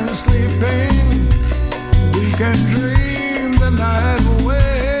children sleeping, we can dream the night away.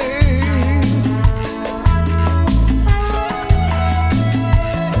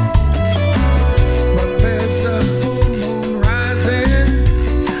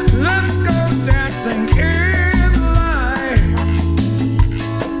 Dancing in the light.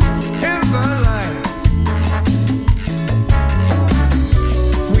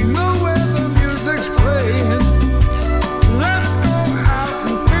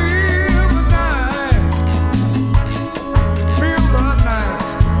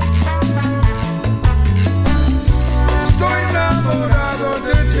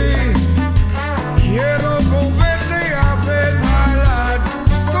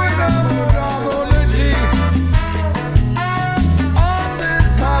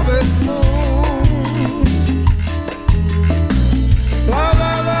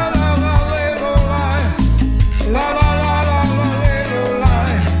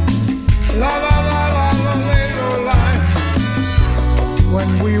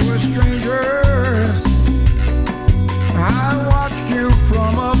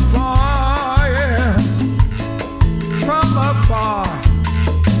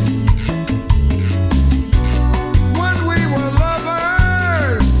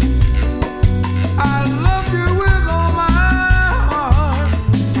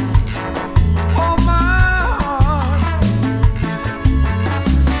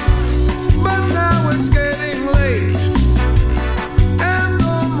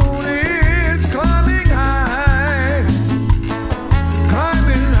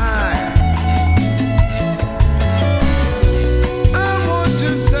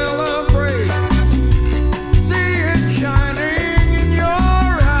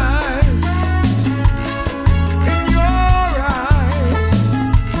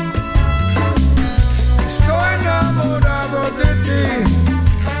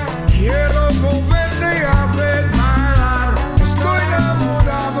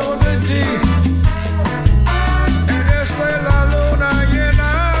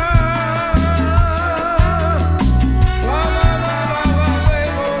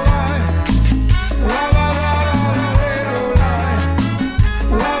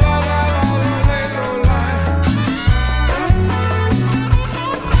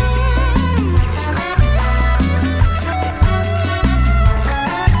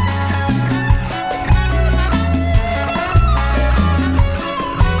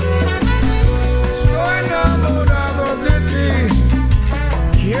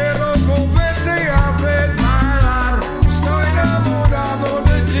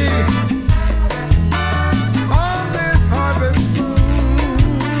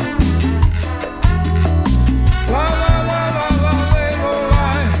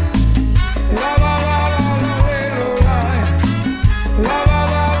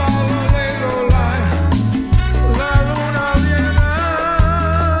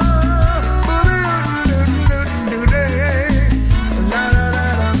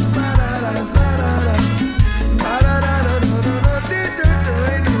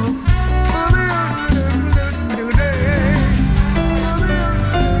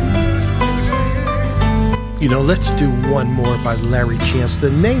 You know, let's do one more by Larry Chance. The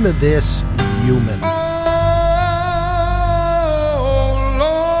name of this, Human.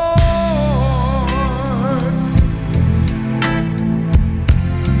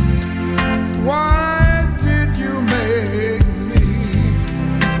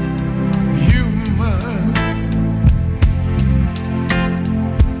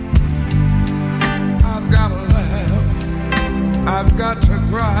 I've got to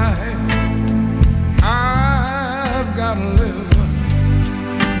cry, I've got to live,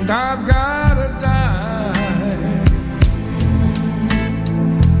 and I've got to die.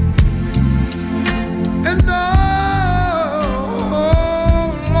 And oh,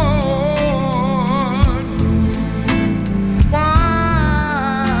 Lord,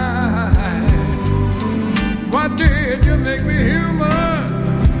 why did you make me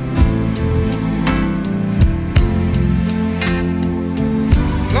human?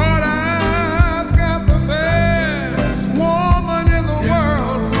 Lord, I've got the best woman in the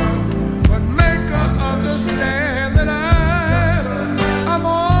world, but make her understand that I'm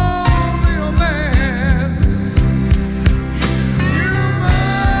only a man.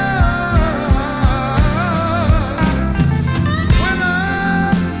 When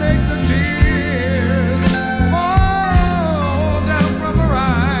I make the tears fall down from her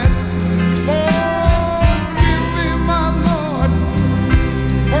eyes, forgive me, my Lord.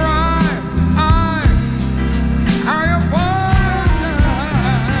 For I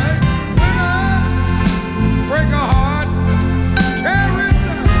apologize when I break a heart, tear it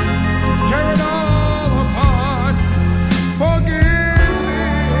down, tear it all apart. Forgive me,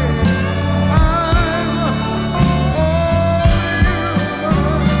 I'm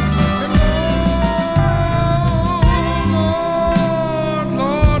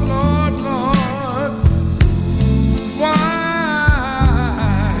Lord, why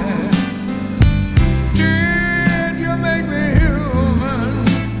did you make me human?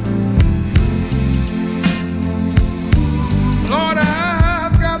 Lord,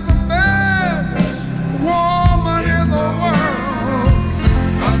 I've got the best woman in the world.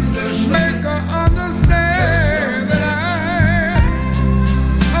 Make her understand that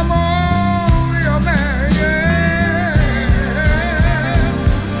I'm only a man.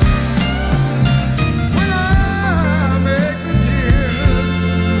 When I make the tears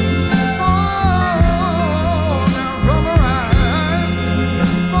fall down from her eyes,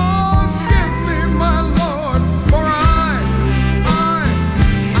 forgive me, my Lord, for I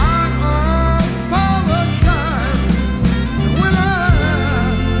apologize. When I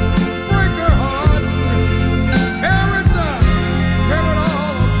break her heart, tear it down, tear it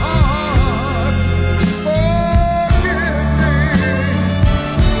all apart. Forgive me,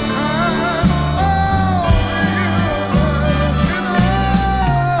 I'm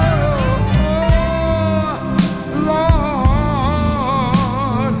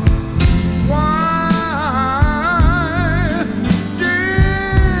Lord, why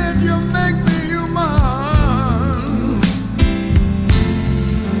did you make me human?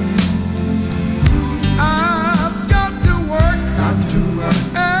 I've got to work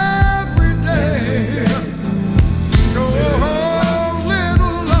every day. So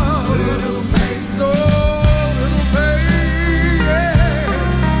little love, so little pay.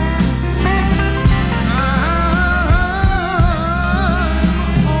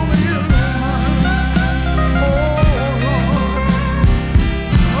 I'm only human. Oh Lord,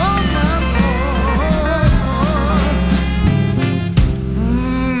 oh my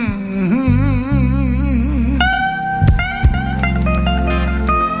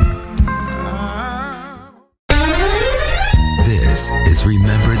This is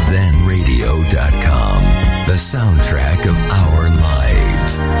RememberThenRadio.com, the soundtrack of our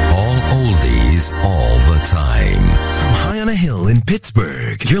lives. All oldies, all the time. From high on a hill in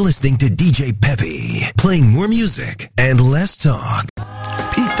Pittsburgh, you're listening to DJ Peppy, playing more music and less talk.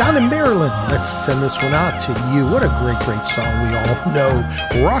 Pete, down in Maryland, let's send this one out to you. What a great, great song we all know.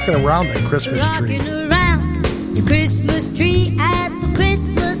 Rocking around the Christmas tree. Rocking around the Christmas tree at the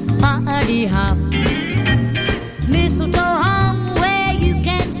Christmas party hop. Mistletoe hung where you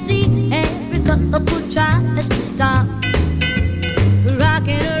can see every couple tries to stop.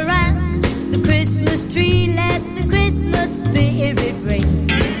 Rocking around the Christmas tree, let the Christmas spirit ring.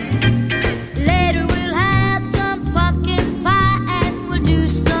 Later we'll have some pumpkin pie and we'll do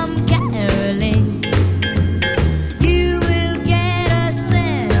some caroling. You will get a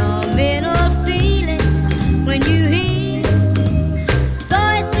sentimental feeling when you hear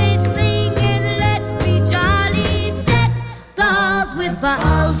voices singing, let's be jolly, deck the halls with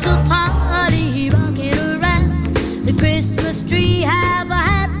boughs of holly. Rocking around the Christmas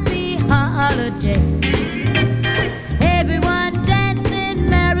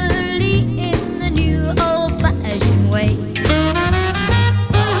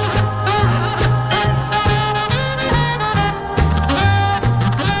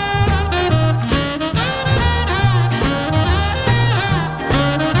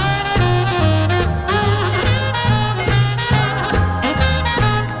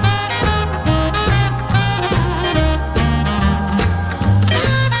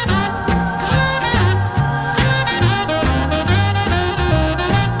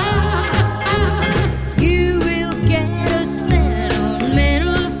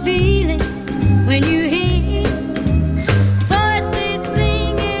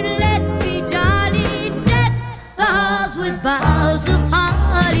boughs of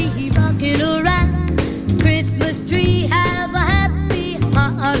holly rocking around Christmas tree. Have a happy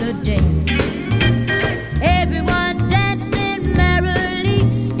holiday. Everyone dancing merrily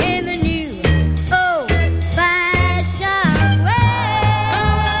in the new old-fashioned way.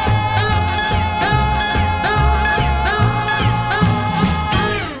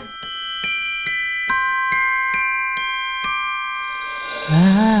 I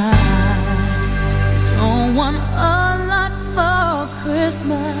don't want a lot for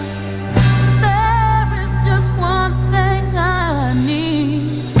Christmas. There is just one thing I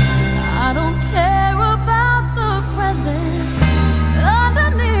need. I don't care about the presents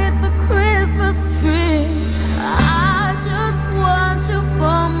underneath the Christmas tree. I just want you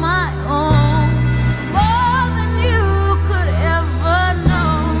for my own, more than you could ever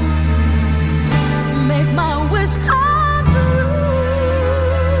know. Make my wish come true.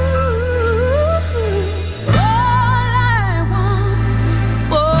 All I want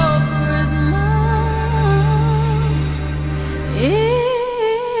for Christmas is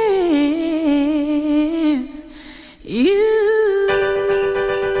you.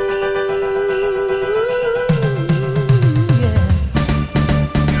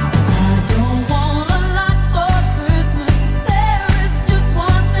 Don't want a lot for Christmas. There is just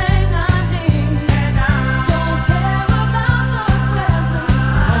one thing I need. Don't care about the presents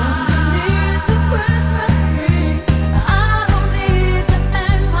underneath the Christmas tree. I don't need to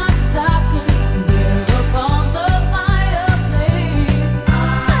hang my stocking there upon the fireplace.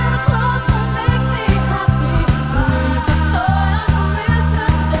 Santa Claus will make me happy with a toy on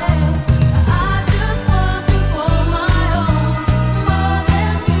Christmas Day. I just want you for my own, more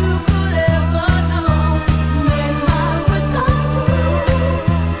than you could ever know. Make my wish come true.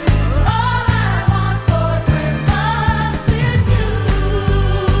 All I want for Christmas is you,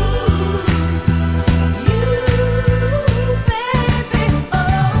 baby.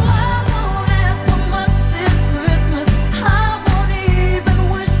 Oh, I won't ask for much this Christmas. I won't even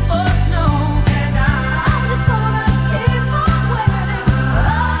wish for snow. I'm just gonna keep on waiting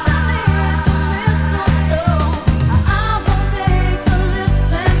underneath the mistletoe. I won't make a list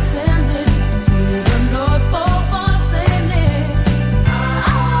and send it to the North Pole for Saint Nick.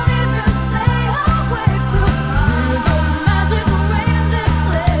 I won't even stay awake to hear those magic reindeer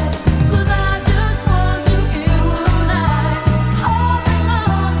click. 'Cause I just want you here tonight, holding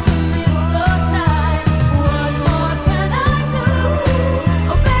on to me so tight. What more can I do?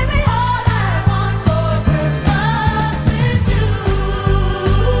 Oh baby, all I want for Christmas is you,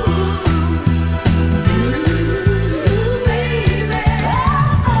 baby.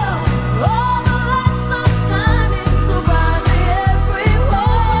 Oh, all the lights are shining so brightly everywhere,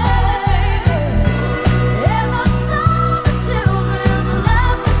 and the sound of children's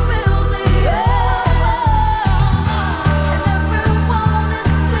laughter fills the air, and everyone is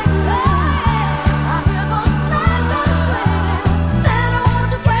singing. I hear those sleigh bells ringing. Santa, won't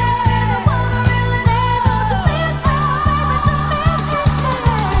you bring? I wanna really need. Won't you please bring my baby to me?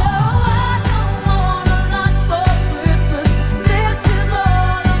 Oh, I don't want a lot for Christmas. This is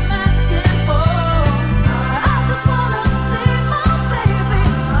all I'm asking for. I just wanna see my baby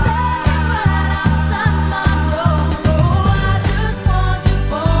standing right outside my door. Oh, I just want you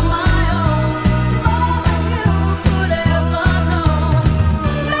for my own, more than you could ever know.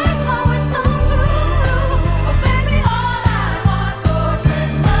 Make my wish come true. Oh baby, all I want for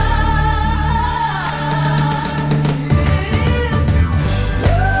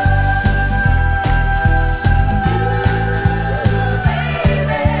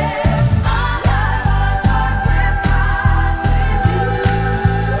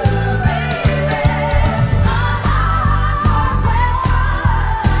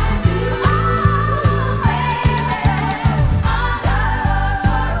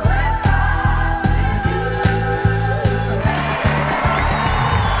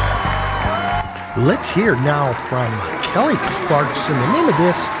Let's hear now from Kelly Clarkson. The name of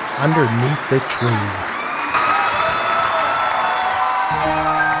this, Underneath the Tree.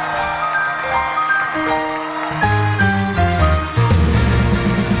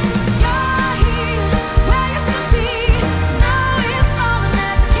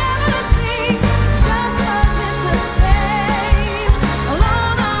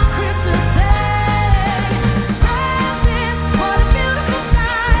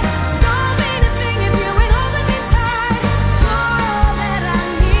 Don't mean a thing if you ain't holding me tight. You're all that I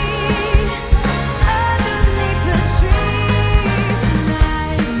need.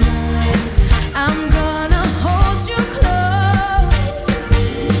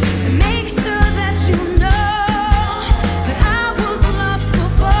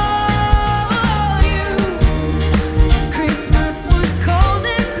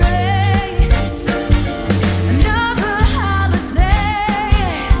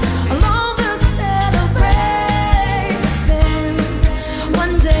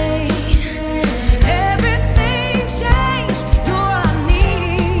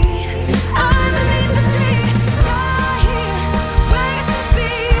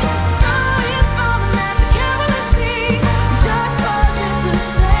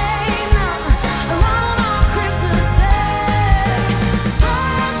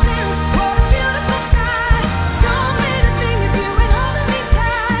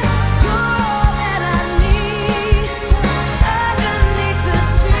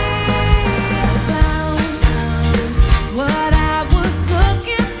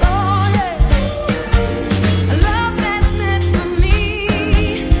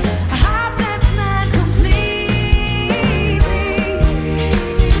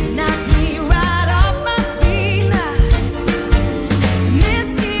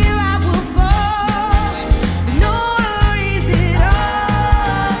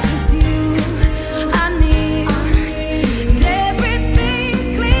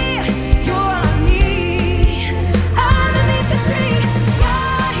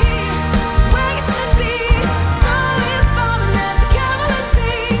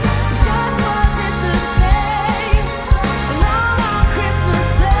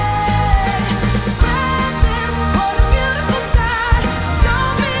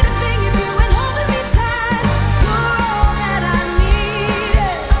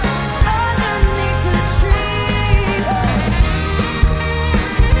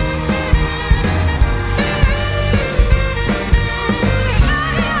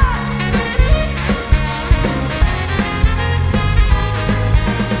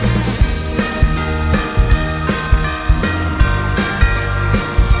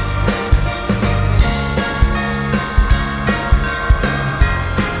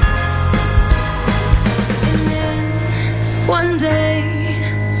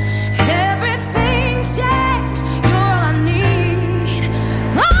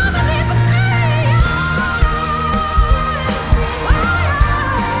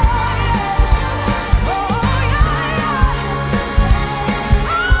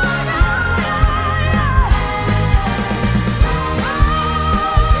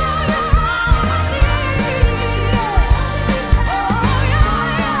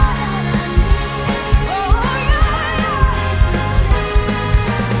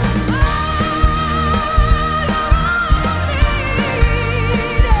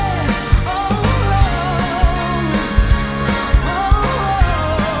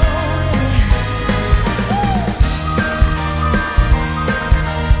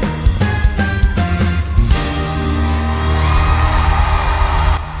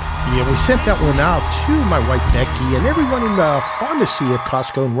 Yeah, we sent that one out to my wife Becky and everyone in the pharmacy at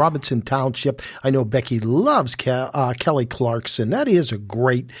Costco in Robinson Township. I know Becky loves Kelly Clarkson. That is a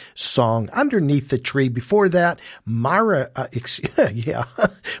great song. Underneath the Tree. Before that, Mariah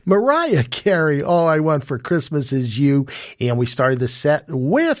Carey, All I Want for Christmas Is You. And we started the set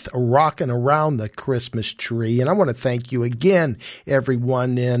with Rockin' Around the Christmas Tree. And I want to thank you again,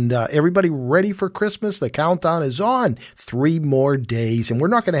 everyone. And everybody ready for Christmas? The countdown is on. 3 more days. And we're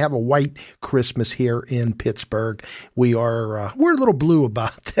not going to have a white Christmas here in Pittsburgh. We're a little blue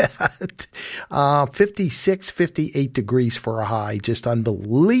about that. 56, 58 degrees for a high. Just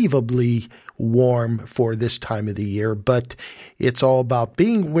unbelievably warm for this time of the year, but it's all about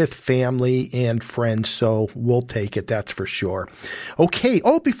being with family and friends, so we'll take it, that's for sure. Okay,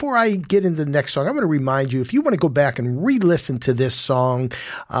 before I get into the next song, I'm going to remind you, if you want to go back and re-listen to this song,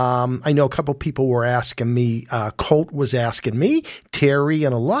 I know a couple people were asking me, Colt was asking me, Terry,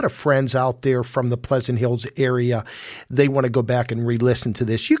 and a lot of friends out there from the Pleasant Hills area, they want to go back and re-listen to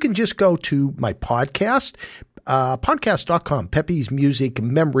this. You can just go to my podcast, podcast.com, Pepe's Music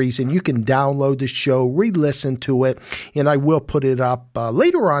Memories, and you can download the show, re-listen to it, and I will put it up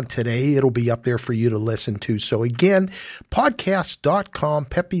later on today. It'll be up there for you to listen to. So again, podcast.com,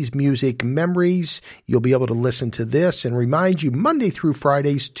 Pepe's Music Memories. You'll be able to listen to this and remind you Monday through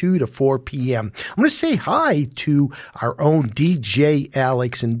Fridays, 2 to 4 p.m. I'm going to say hi to our own DJ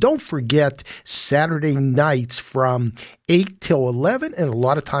Alex, and don't forget Saturday nights from 8 till 11, and a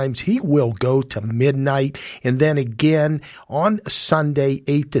lot of times he will go to midnight, and then again on Sunday,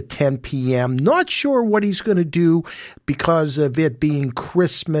 8 to 10 p.m. Not sure what he's going to do because of it being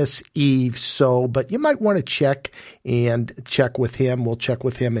Christmas Eve, but you might want to check with him. We'll check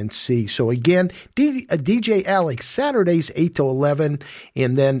with him and see. So again, DJ Alex, Saturdays 8 to 11,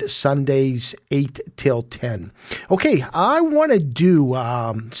 and then Sundays 8 till 10. Okay, I want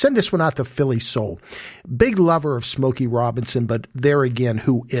to send this one out to Philly Soul. Big lover of Smokey Robinson, but there again,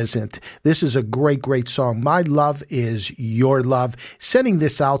 who isn't? This is a great, great song. My love is your love. Sending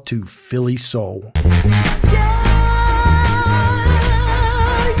this out to Philly Soul.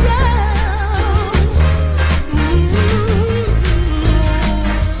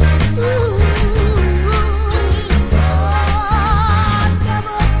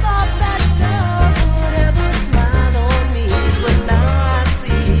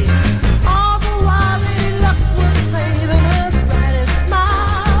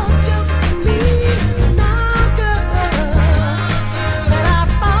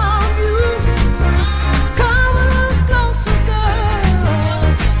 Come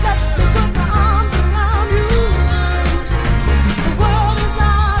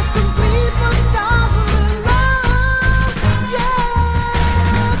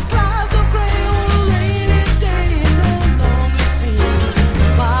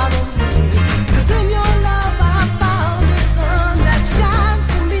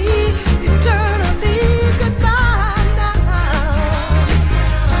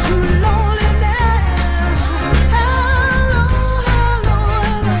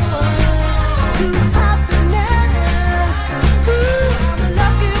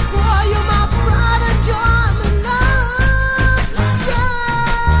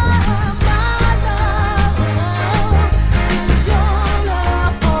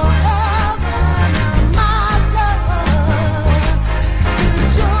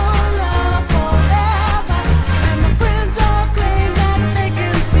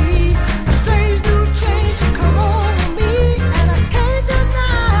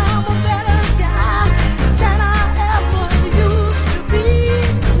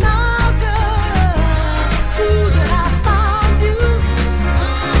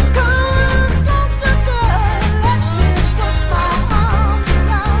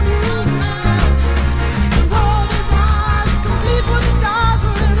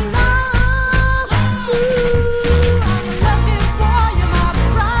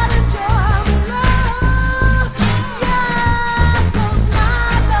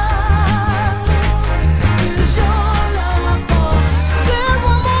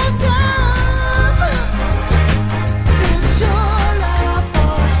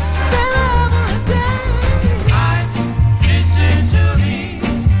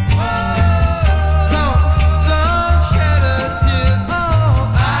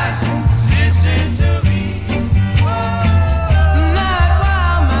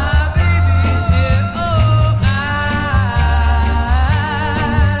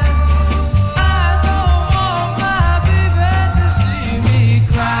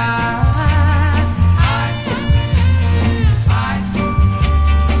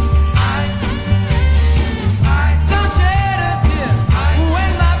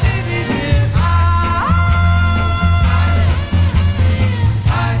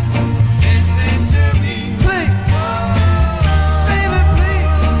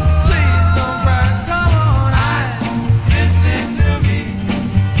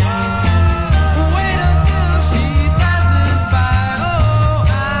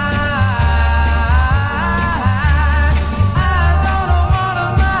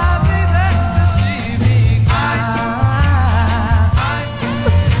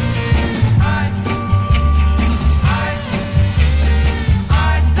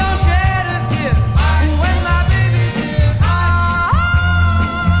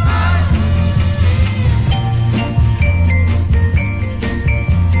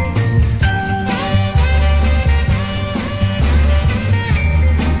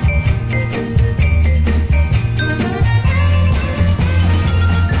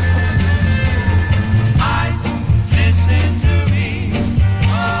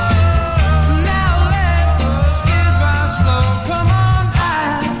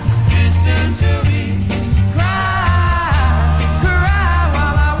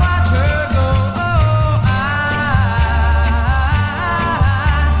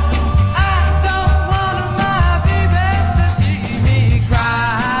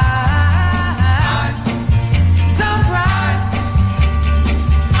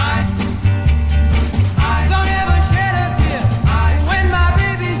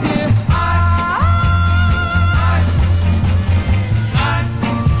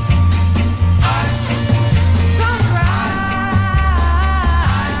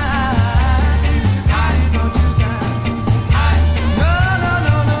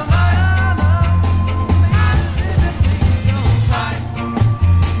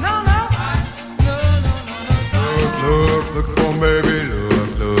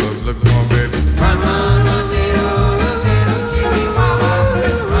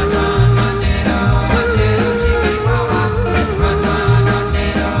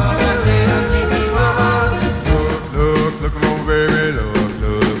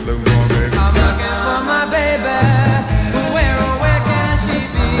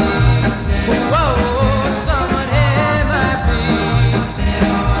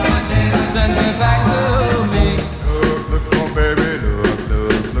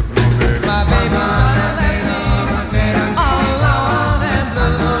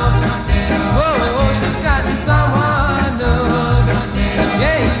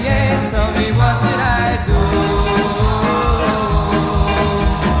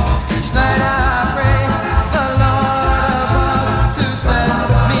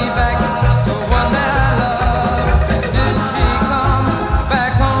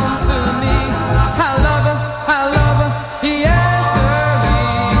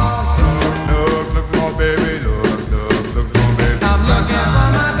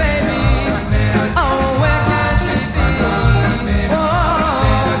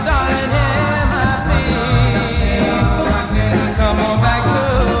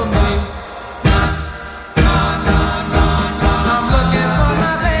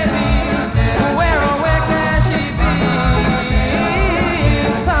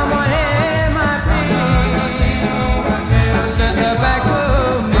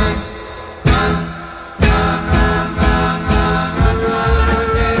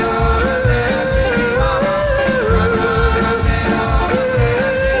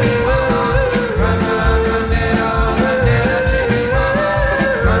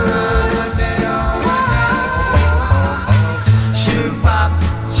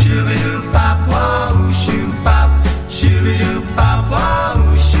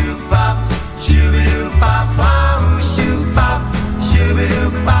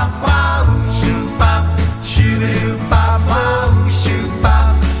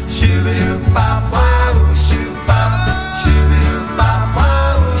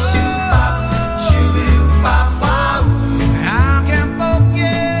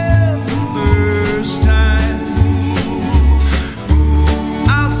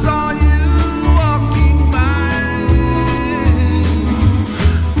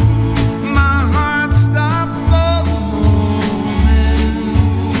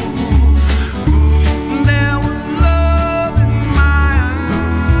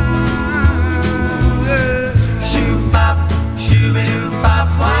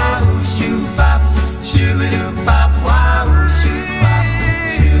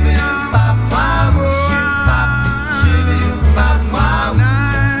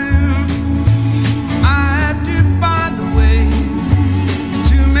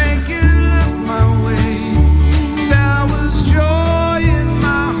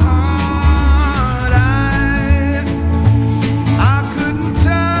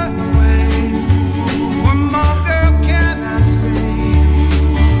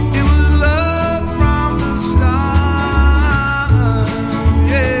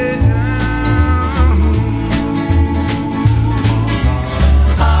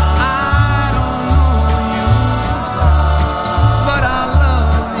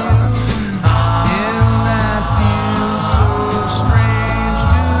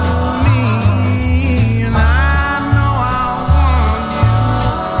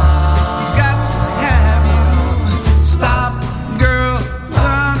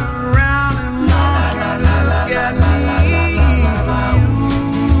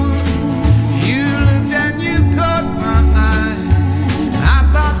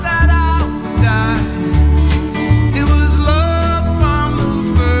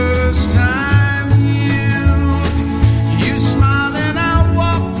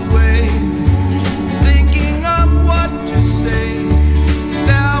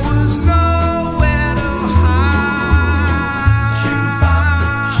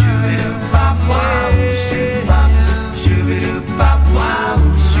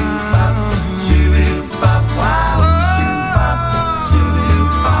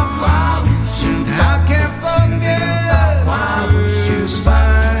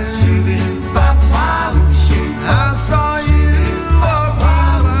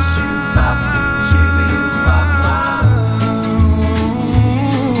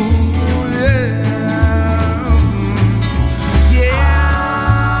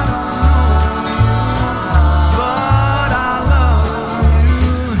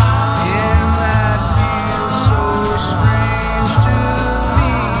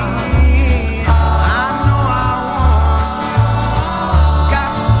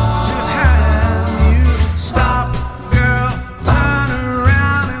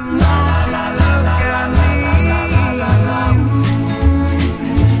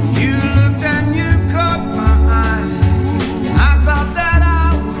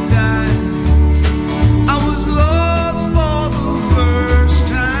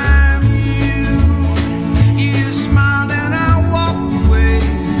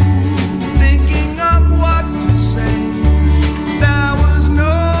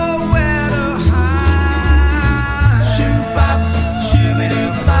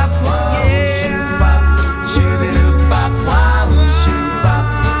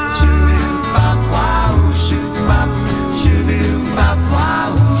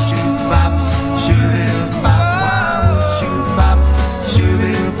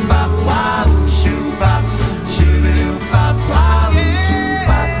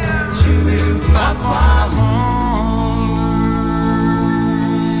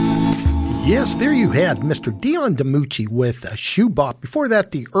There you had Mr. Dion DiMucci with a Shoe Bop. Before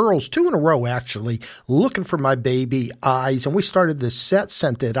that, the Earls, 2 in a row actually, Looking for My Baby, Eyes. And we started this set,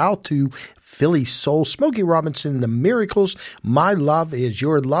 sent it out to Philly Soul, Smokey Robinson, The Miracles, My Love Is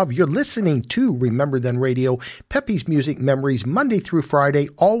Your Love. You're listening to Remember Then Radio, Pepe's Music Memories, Monday through Friday,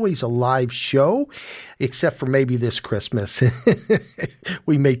 always a live show, except for maybe this Christmas.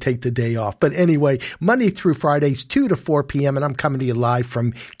 We may take the day off. But anyway, Monday through Fridays, 2 to 4 p.m., and I'm coming to you live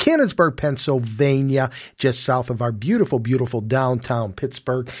from Canonsburg, Pennsylvania, just south of our beautiful, beautiful downtown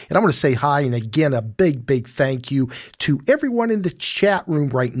Pittsburgh. And I want to say hi, and again, a big, big thank you to everyone in the chat room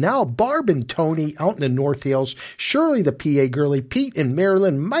right now. Barb and Tony out in the North Hills, Shirley the PA girly, Pete in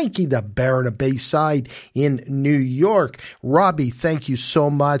Maryland, Mikey the Baron of Bayside in New York. Robbie, thank you so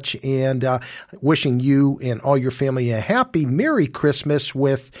much, and wishing you and all your family a happy Merry Christmas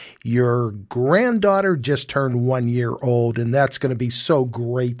with your granddaughter just turned 1 year old, and that's going to be so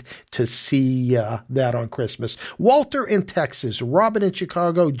great to see that on Christmas. Walter in Texas, Robin in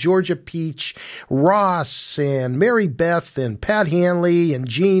Chicago, Georgia Peach, Ross and Mary Beth and Pat Hanley and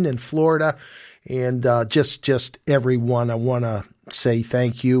Jean in Florida, and just everyone. I want to say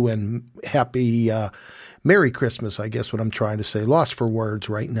thank you and happy Merry Christmas, I guess what I'm trying to say. Lost for words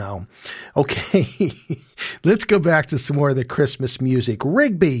right now. Okay, let's go back to some more of the Christmas music.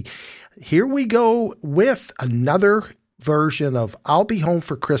 Rigby, here we go with another version of I'll Be Home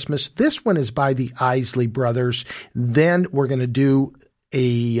for Christmas. This one is by the Isley Brothers. Then we're going to do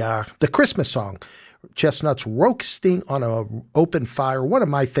the Christmas song, Chestnuts Roasting on an Open Fire, one of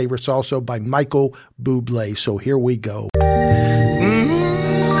my favorites also by Michael Bublé. So here we go.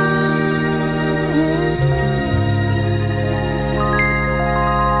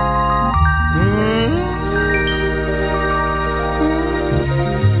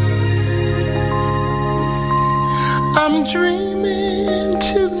 I'm dreaming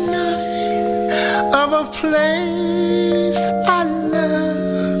tonight of a place I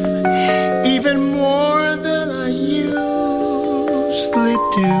love even more than I usually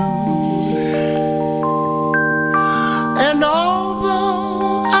do. And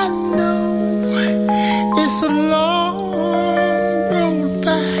although I know it's a long road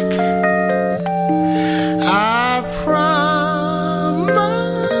back, I promise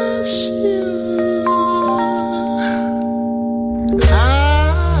you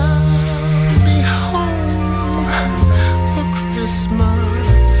I'll be home for Christmas.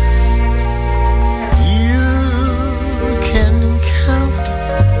 You can count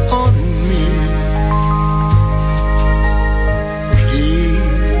on me.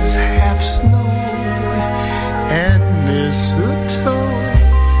 Please have snow and mistletoe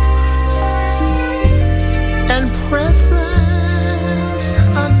and presents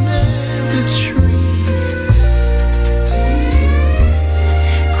under the tree.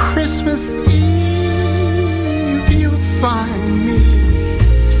 Christmas Eve you'll find me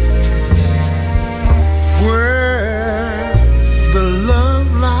where the love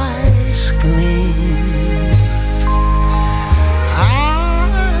lights gleam. I'll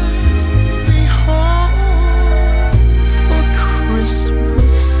be home for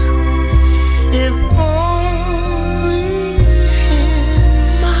Christmas, if only in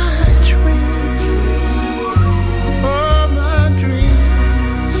my dreams. Oh, my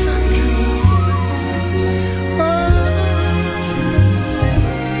dreams, my dreams. Oh,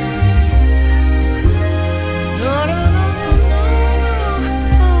 no, no, no, no,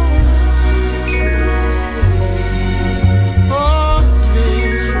 no. Oh,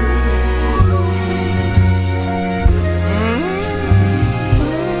 please.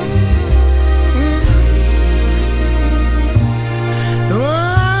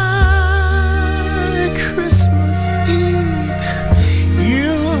 Why, Christmas Eve,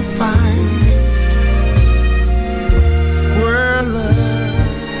 you'll find me where love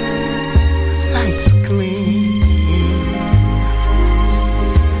lights gleam.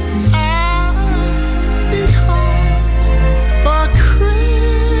 I'll be home for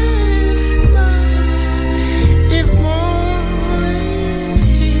Christmas, if only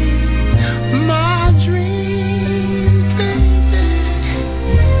my dream, baby,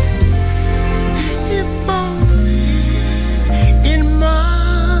 if only in my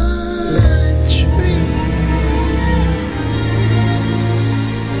dream.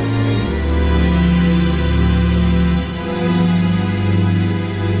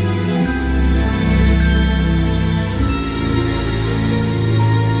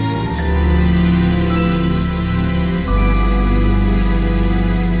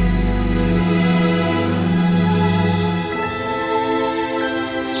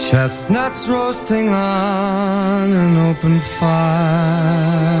 Chestnuts roasting on an open fire.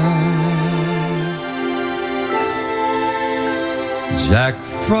 Jack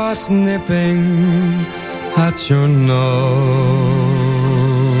Frost nipping at your nose.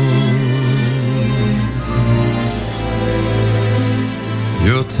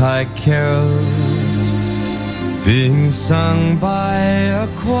 Yuletide carols being sung by a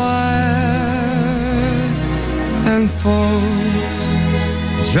choir, and folks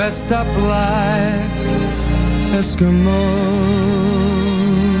dressed up like Eskimos.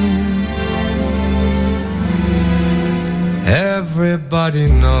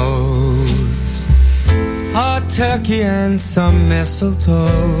 Everybody knows a turkey and some mistletoe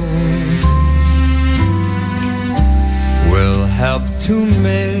will help to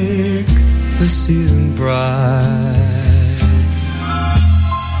make the season bright.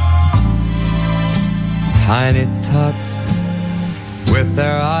 Tiny tots with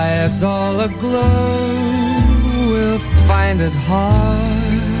their eyes all aglow will find it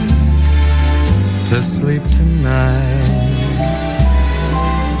hard to sleep tonight.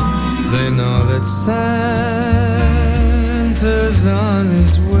 They know that Santa's on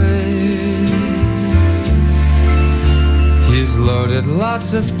his way. He's loaded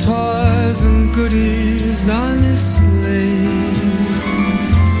lots of toys and goodies on his sleigh.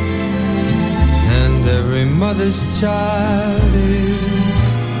 And every mother's child is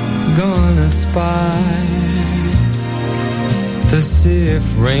gonna spy to see if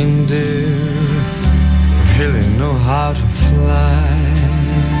reindeer really know how to fly.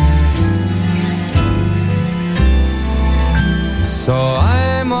 So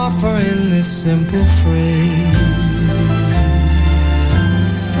I'm offering this simple phrase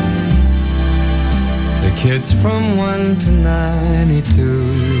to kids from 1 to 92.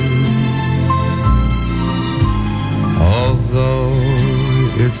 Although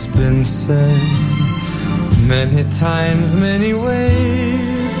it's been said many times, many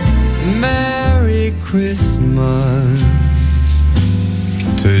ways, Merry Christmas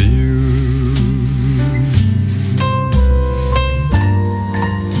to you.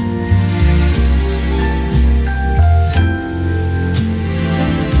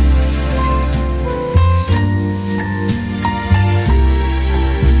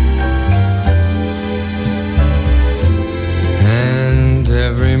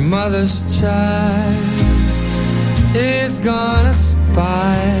 Every mother's child is gonna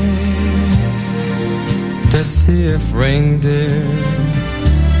spy to see if reindeer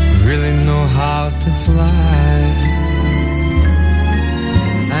really know how to fly.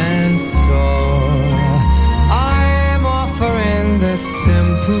 And so I'm offering this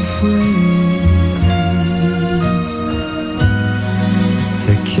simple phrase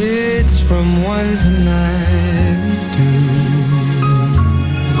to kids from 1 to 92.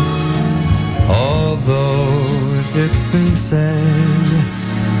 Although it's been said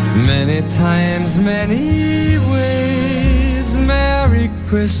many times, many ways, Merry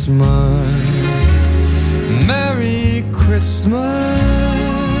Christmas, Merry Christmas,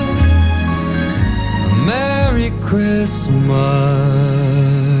 Merry Christmas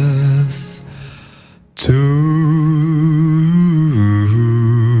to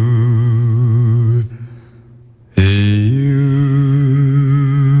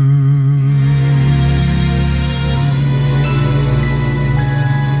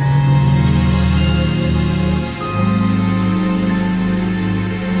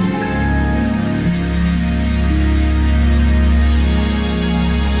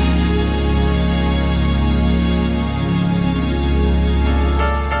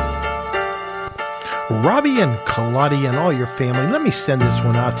Robbie and Kaladi and all your family, let me send this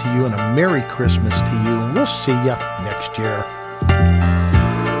one out to you and a Merry Christmas to you, and we'll see you next year.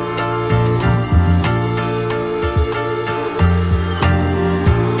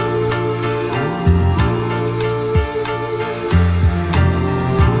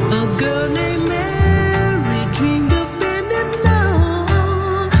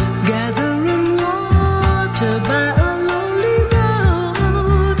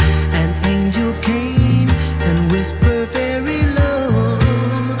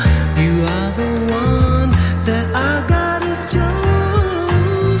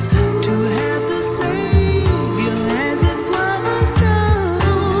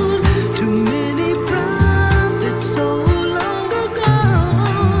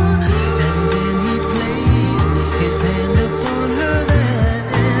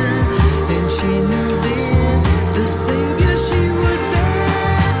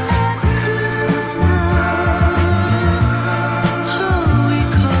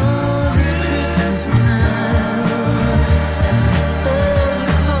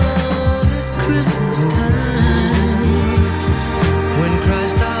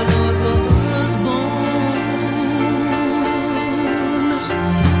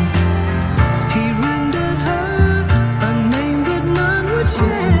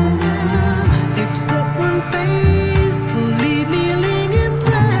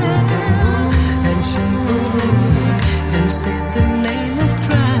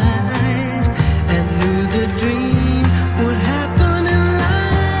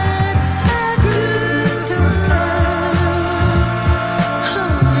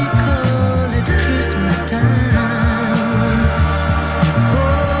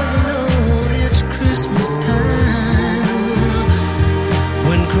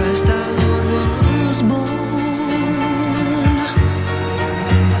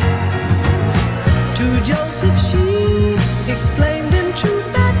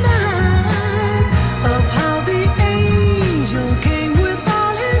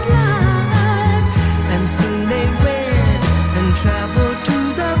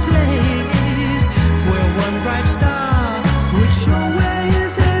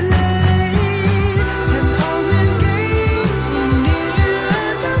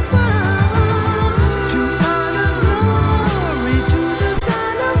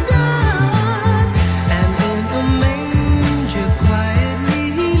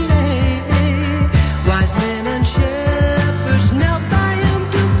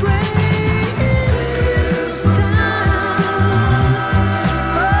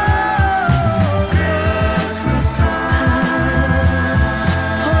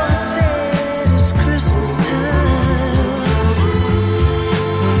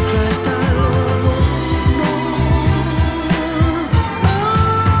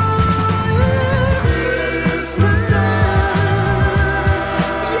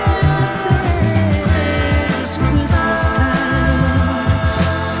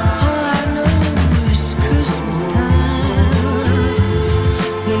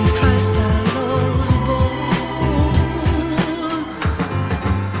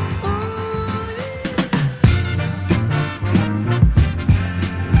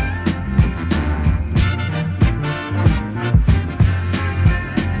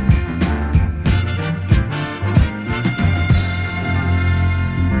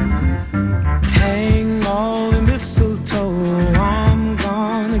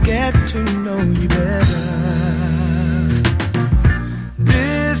 get to know you better.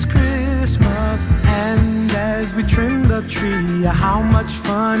 This Christmas, and as we trim the tree, how much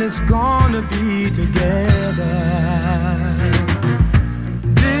fun it's gonna be together.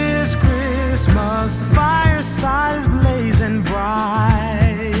 This Christmas, the fireside is blazing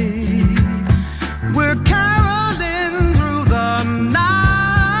bright. We're caroling through the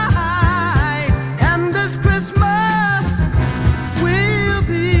night, and this Christmas will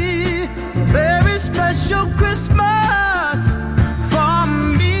be a very special Christmas for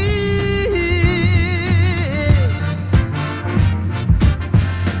me.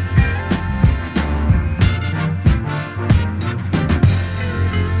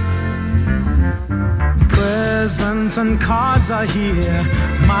 Presents and cards are here.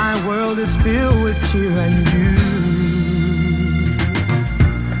 My world is filled with cheer and you.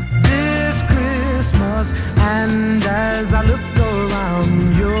 This Christmas, and as I look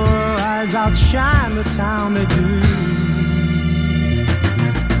around, your eyes outshine the town they do.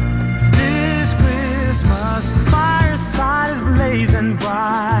 This Christmas, the fireside is blazing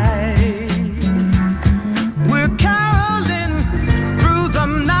bright. We're caroling through the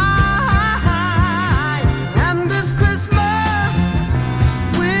night, and this Christmas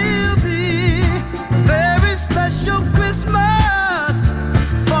will be a very special Christmas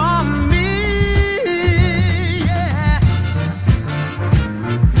for me. Yeah.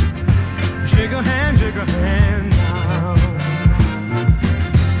 Shake a hand now.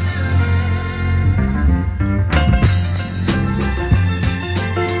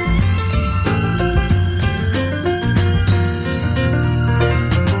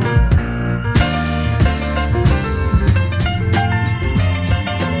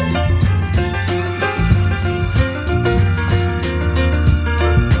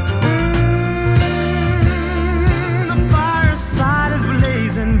 The fireside is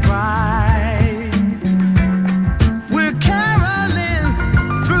blazing bright. We're caroling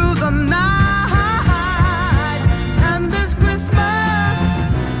through the night, and this Christmas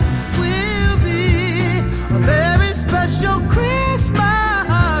will be a very special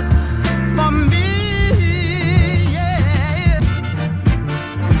Christmas for me. Yeah.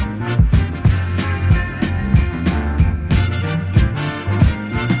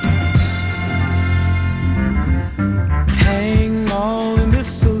 Hang all the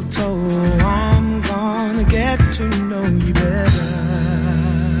mistletoe, I'm gonna get to know you better.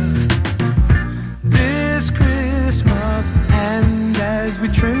 This Christmas, and as we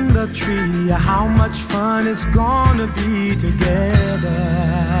trim the tree, how much fun it's gonna be together.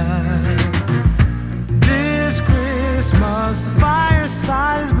 This Christmas, the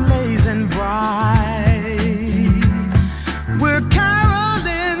fireside is blazing bright. We're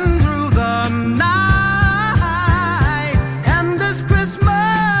caroling through the night, and this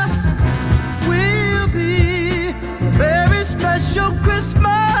Christmas will be a very special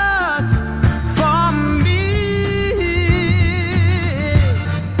Christmas for me.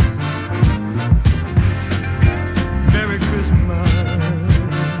 Merry Christmas.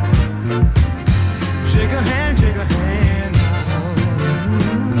 Shake a hand now.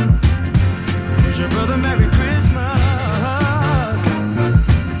 Wish your brother Merry Christmas.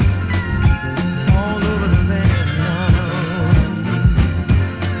 All over the land now.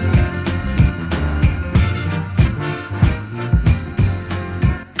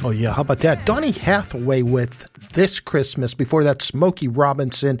 Oh, yeah. How about that? Donny Hathaway with This Christmas. Before that, Smokey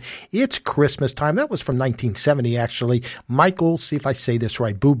Robinson. It's Christmas time. That was from 1970, actually. Michael, see if I say this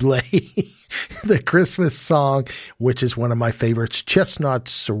right, Bublé. The Christmas song, which is one of my favorites.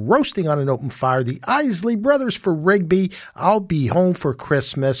 Chestnuts roasting on an open fire. The Isley Brothers for Rigby. I'll be home for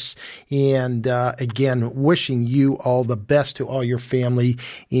Christmas. And again, wishing you all the best to all your family.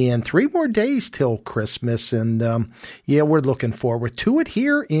 And 3 more days till Christmas. And yeah, we're looking forward to it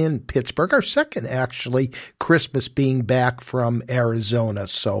here in Pittsburgh. Our second, actually, Christmas being back from Arizona.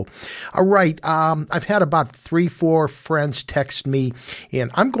 So, all right. I've had about 3-4 friends text me,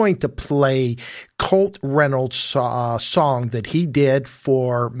 and I'm going to play Colt Reynolds' song that he did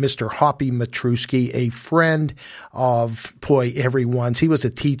for Mr. Hoppy Matrusky, a friend of, everyone's. He was a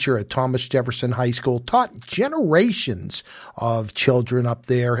teacher at Thomas Jefferson High School, taught generations of children up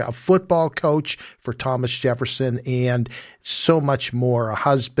there, a football coach for Thomas Jefferson, and so much more, a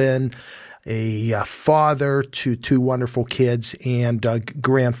husband, a father to 2 wonderful kids, and a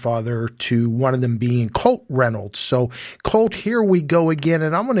grandfather to one of them being Colt Reynolds. So, Colt, here we go again,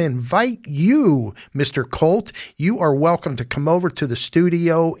 and I'm going to invite you, Mr. Colt. You are welcome to come over to the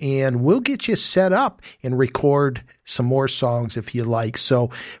studio, and we'll get you set up and record some more songs if you like. So,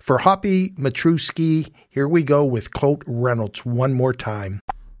 for Hoppy Matrusky, here we go with Colt Reynolds one more time.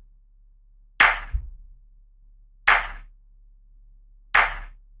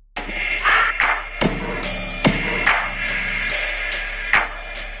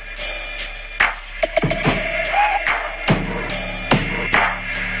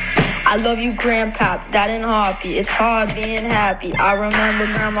 I love you, Grandpap, Dad and Hoppy. It's hard being happy. I remember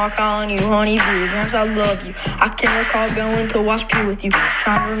Grandma calling you Honey Boo. Grams, I love you. I can recall going to watch Pew with you.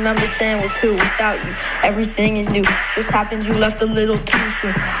 Trying to remember saying with who without you. Everything is new. Just happens you left a little too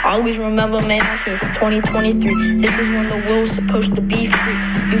soon. Always remember May 19th, 2023. This is when the world's supposed to be free.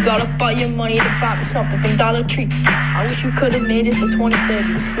 You gotta fight your money to buy me something from Dollar Tree. I wish you could have made it to 2030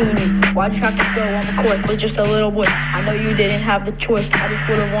 to see me. Why'd you have to go on the court? Was just a little boy. I know you didn't have the choice. I just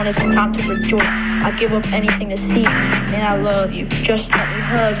would've wanted some time to rejoice. I'd give up anything to see you. Man, I love you. Just let me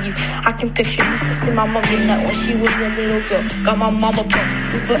hug you. I can picture you kissing my mom in that when she was a little girl. Got my mama back.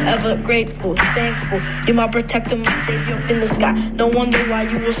 You're forever grateful, thankful. You're my protector, my savior up in the sky. No wonder why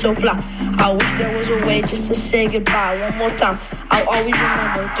you were so fly. I wish there was a way just to say goodbye one more time. I'll always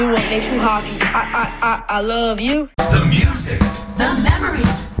remember, do what makes you happy. I love you. The music. The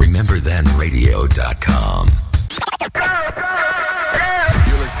memories. RememberThenRadio.com.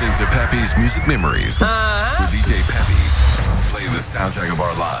 You're listening to Pepe's Music Memories with DJ Pepe, playing the soundtrack of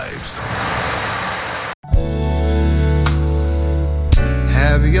our lives.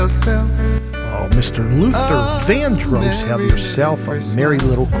 Have yourself. Oh, Mr. Luther Vandross, have yourself a merry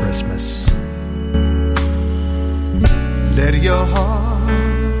little Christmas. Let your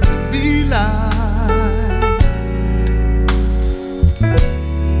heart be light.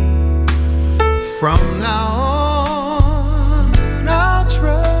 From now on, our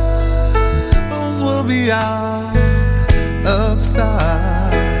troubles will be out of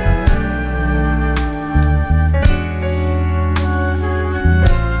sight.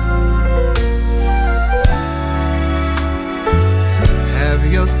 Have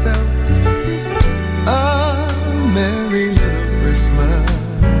yourself a merry little Christmas.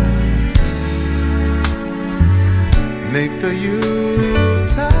 Make the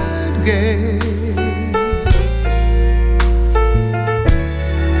Yuletide gay.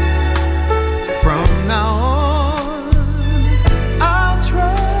 From now on, our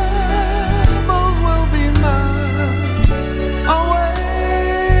troubles will be miles away.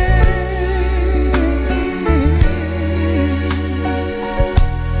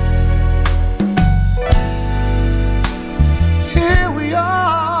 Here we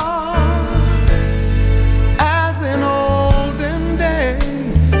are, as in olden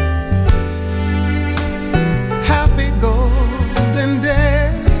days. Happy golden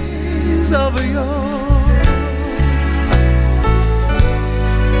days of yore.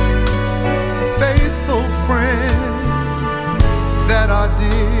 Faithful friends that are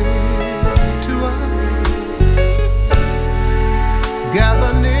dear to us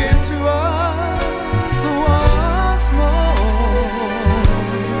gather near to us once more.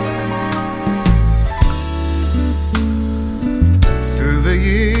 Through the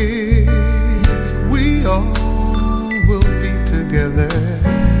years we all will be together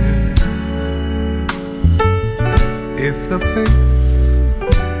if the fates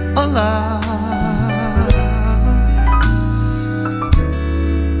allow.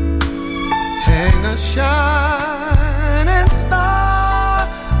 Hang a shining star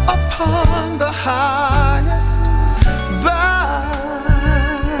upon the highest bough,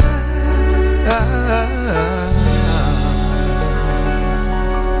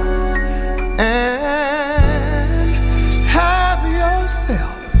 and have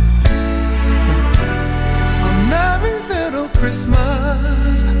yourself a merry little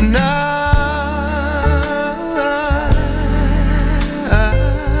Christmas now.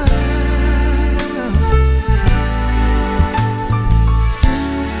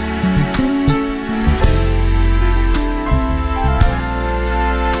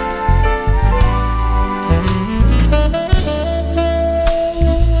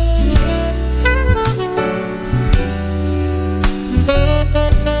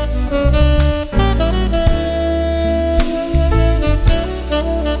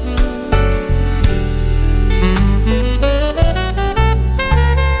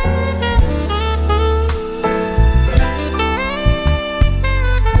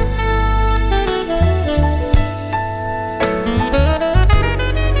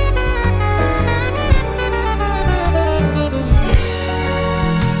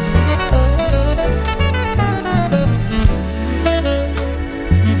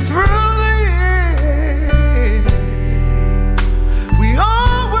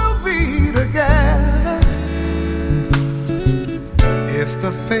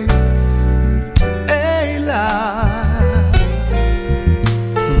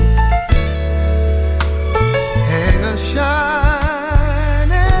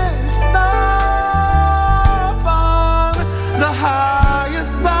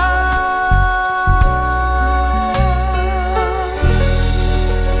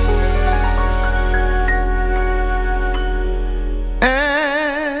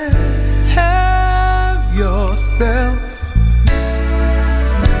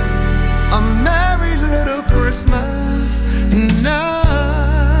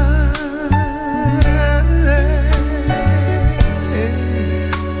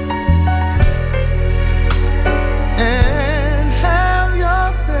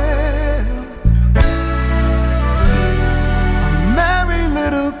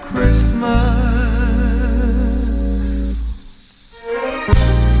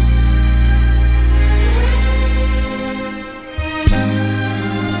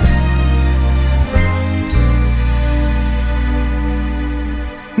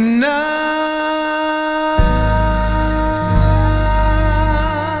 'Twas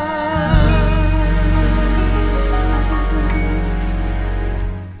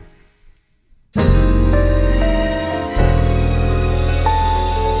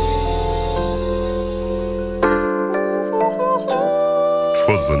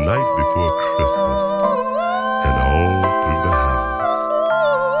the night before Christmas, and all through the house,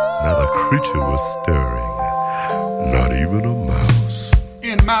 not a creature was stirring, not even a mouse.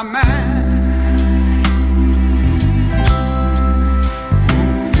 In my mind,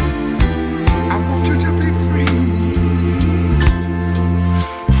 I want you to be free.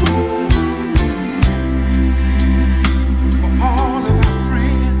 For all of our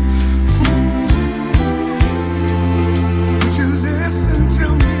friends, would you listen to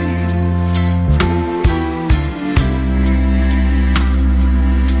me?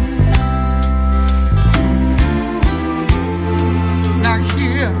 Now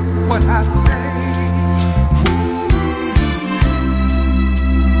hear what I say.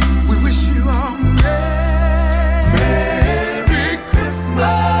 We wish you a Merry Christmas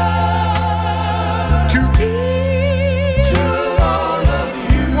to each one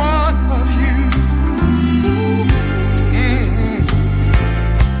of you.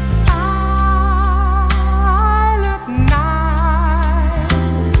 Silent night,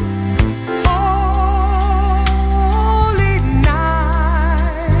 holy night,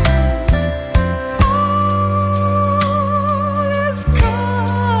 all is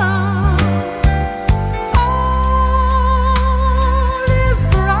calm, all is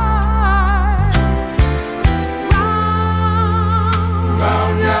bright.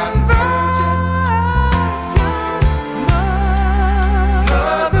 Round yon virgin,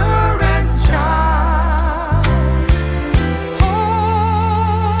 mother and child,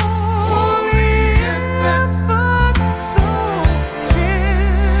 holy infant, so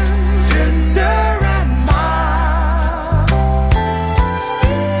tender and mild,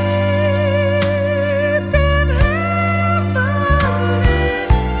 sleep in heavenly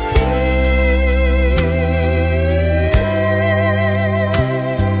peace.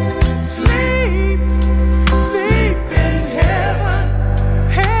 Sleep in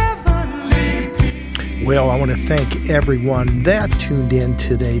heavenly peace. Well, I want to thank everyone that tuned in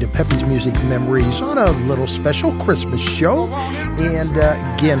today to Peppy's Music Memories on a little special Christmas show. And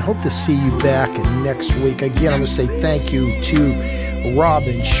again, hope to see you back next week. Again, I want to say thank you to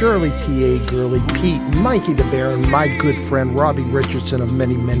Robin, Shirley T.A. Gurley, Pete, Mikey the Baron, my good friend Robbie Richardson of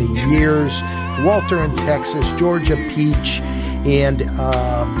many, many years, Walter in Texas, Georgia Peach, and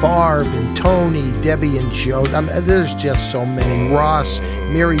Barb and Tony, Debbie and Joe. There's just so many. Ross,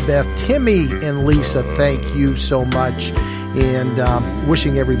 Mary Beth, Timmy, and Lisa, thank you so much. And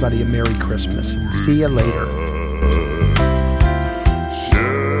wishing everybody a Merry Christmas. See you later.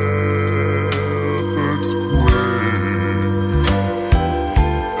 Shepherd's quail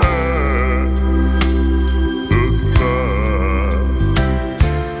and the sun,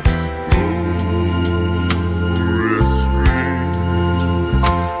 glorious streams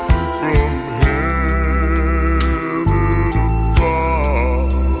from heaven afar,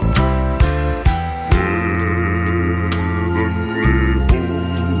 heavenly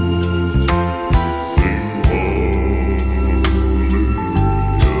hosts sing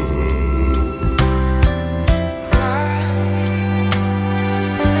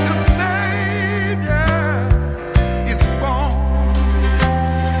The Savior is born.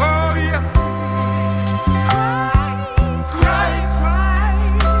 Oh yes,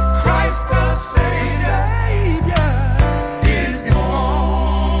 Christ the Savior.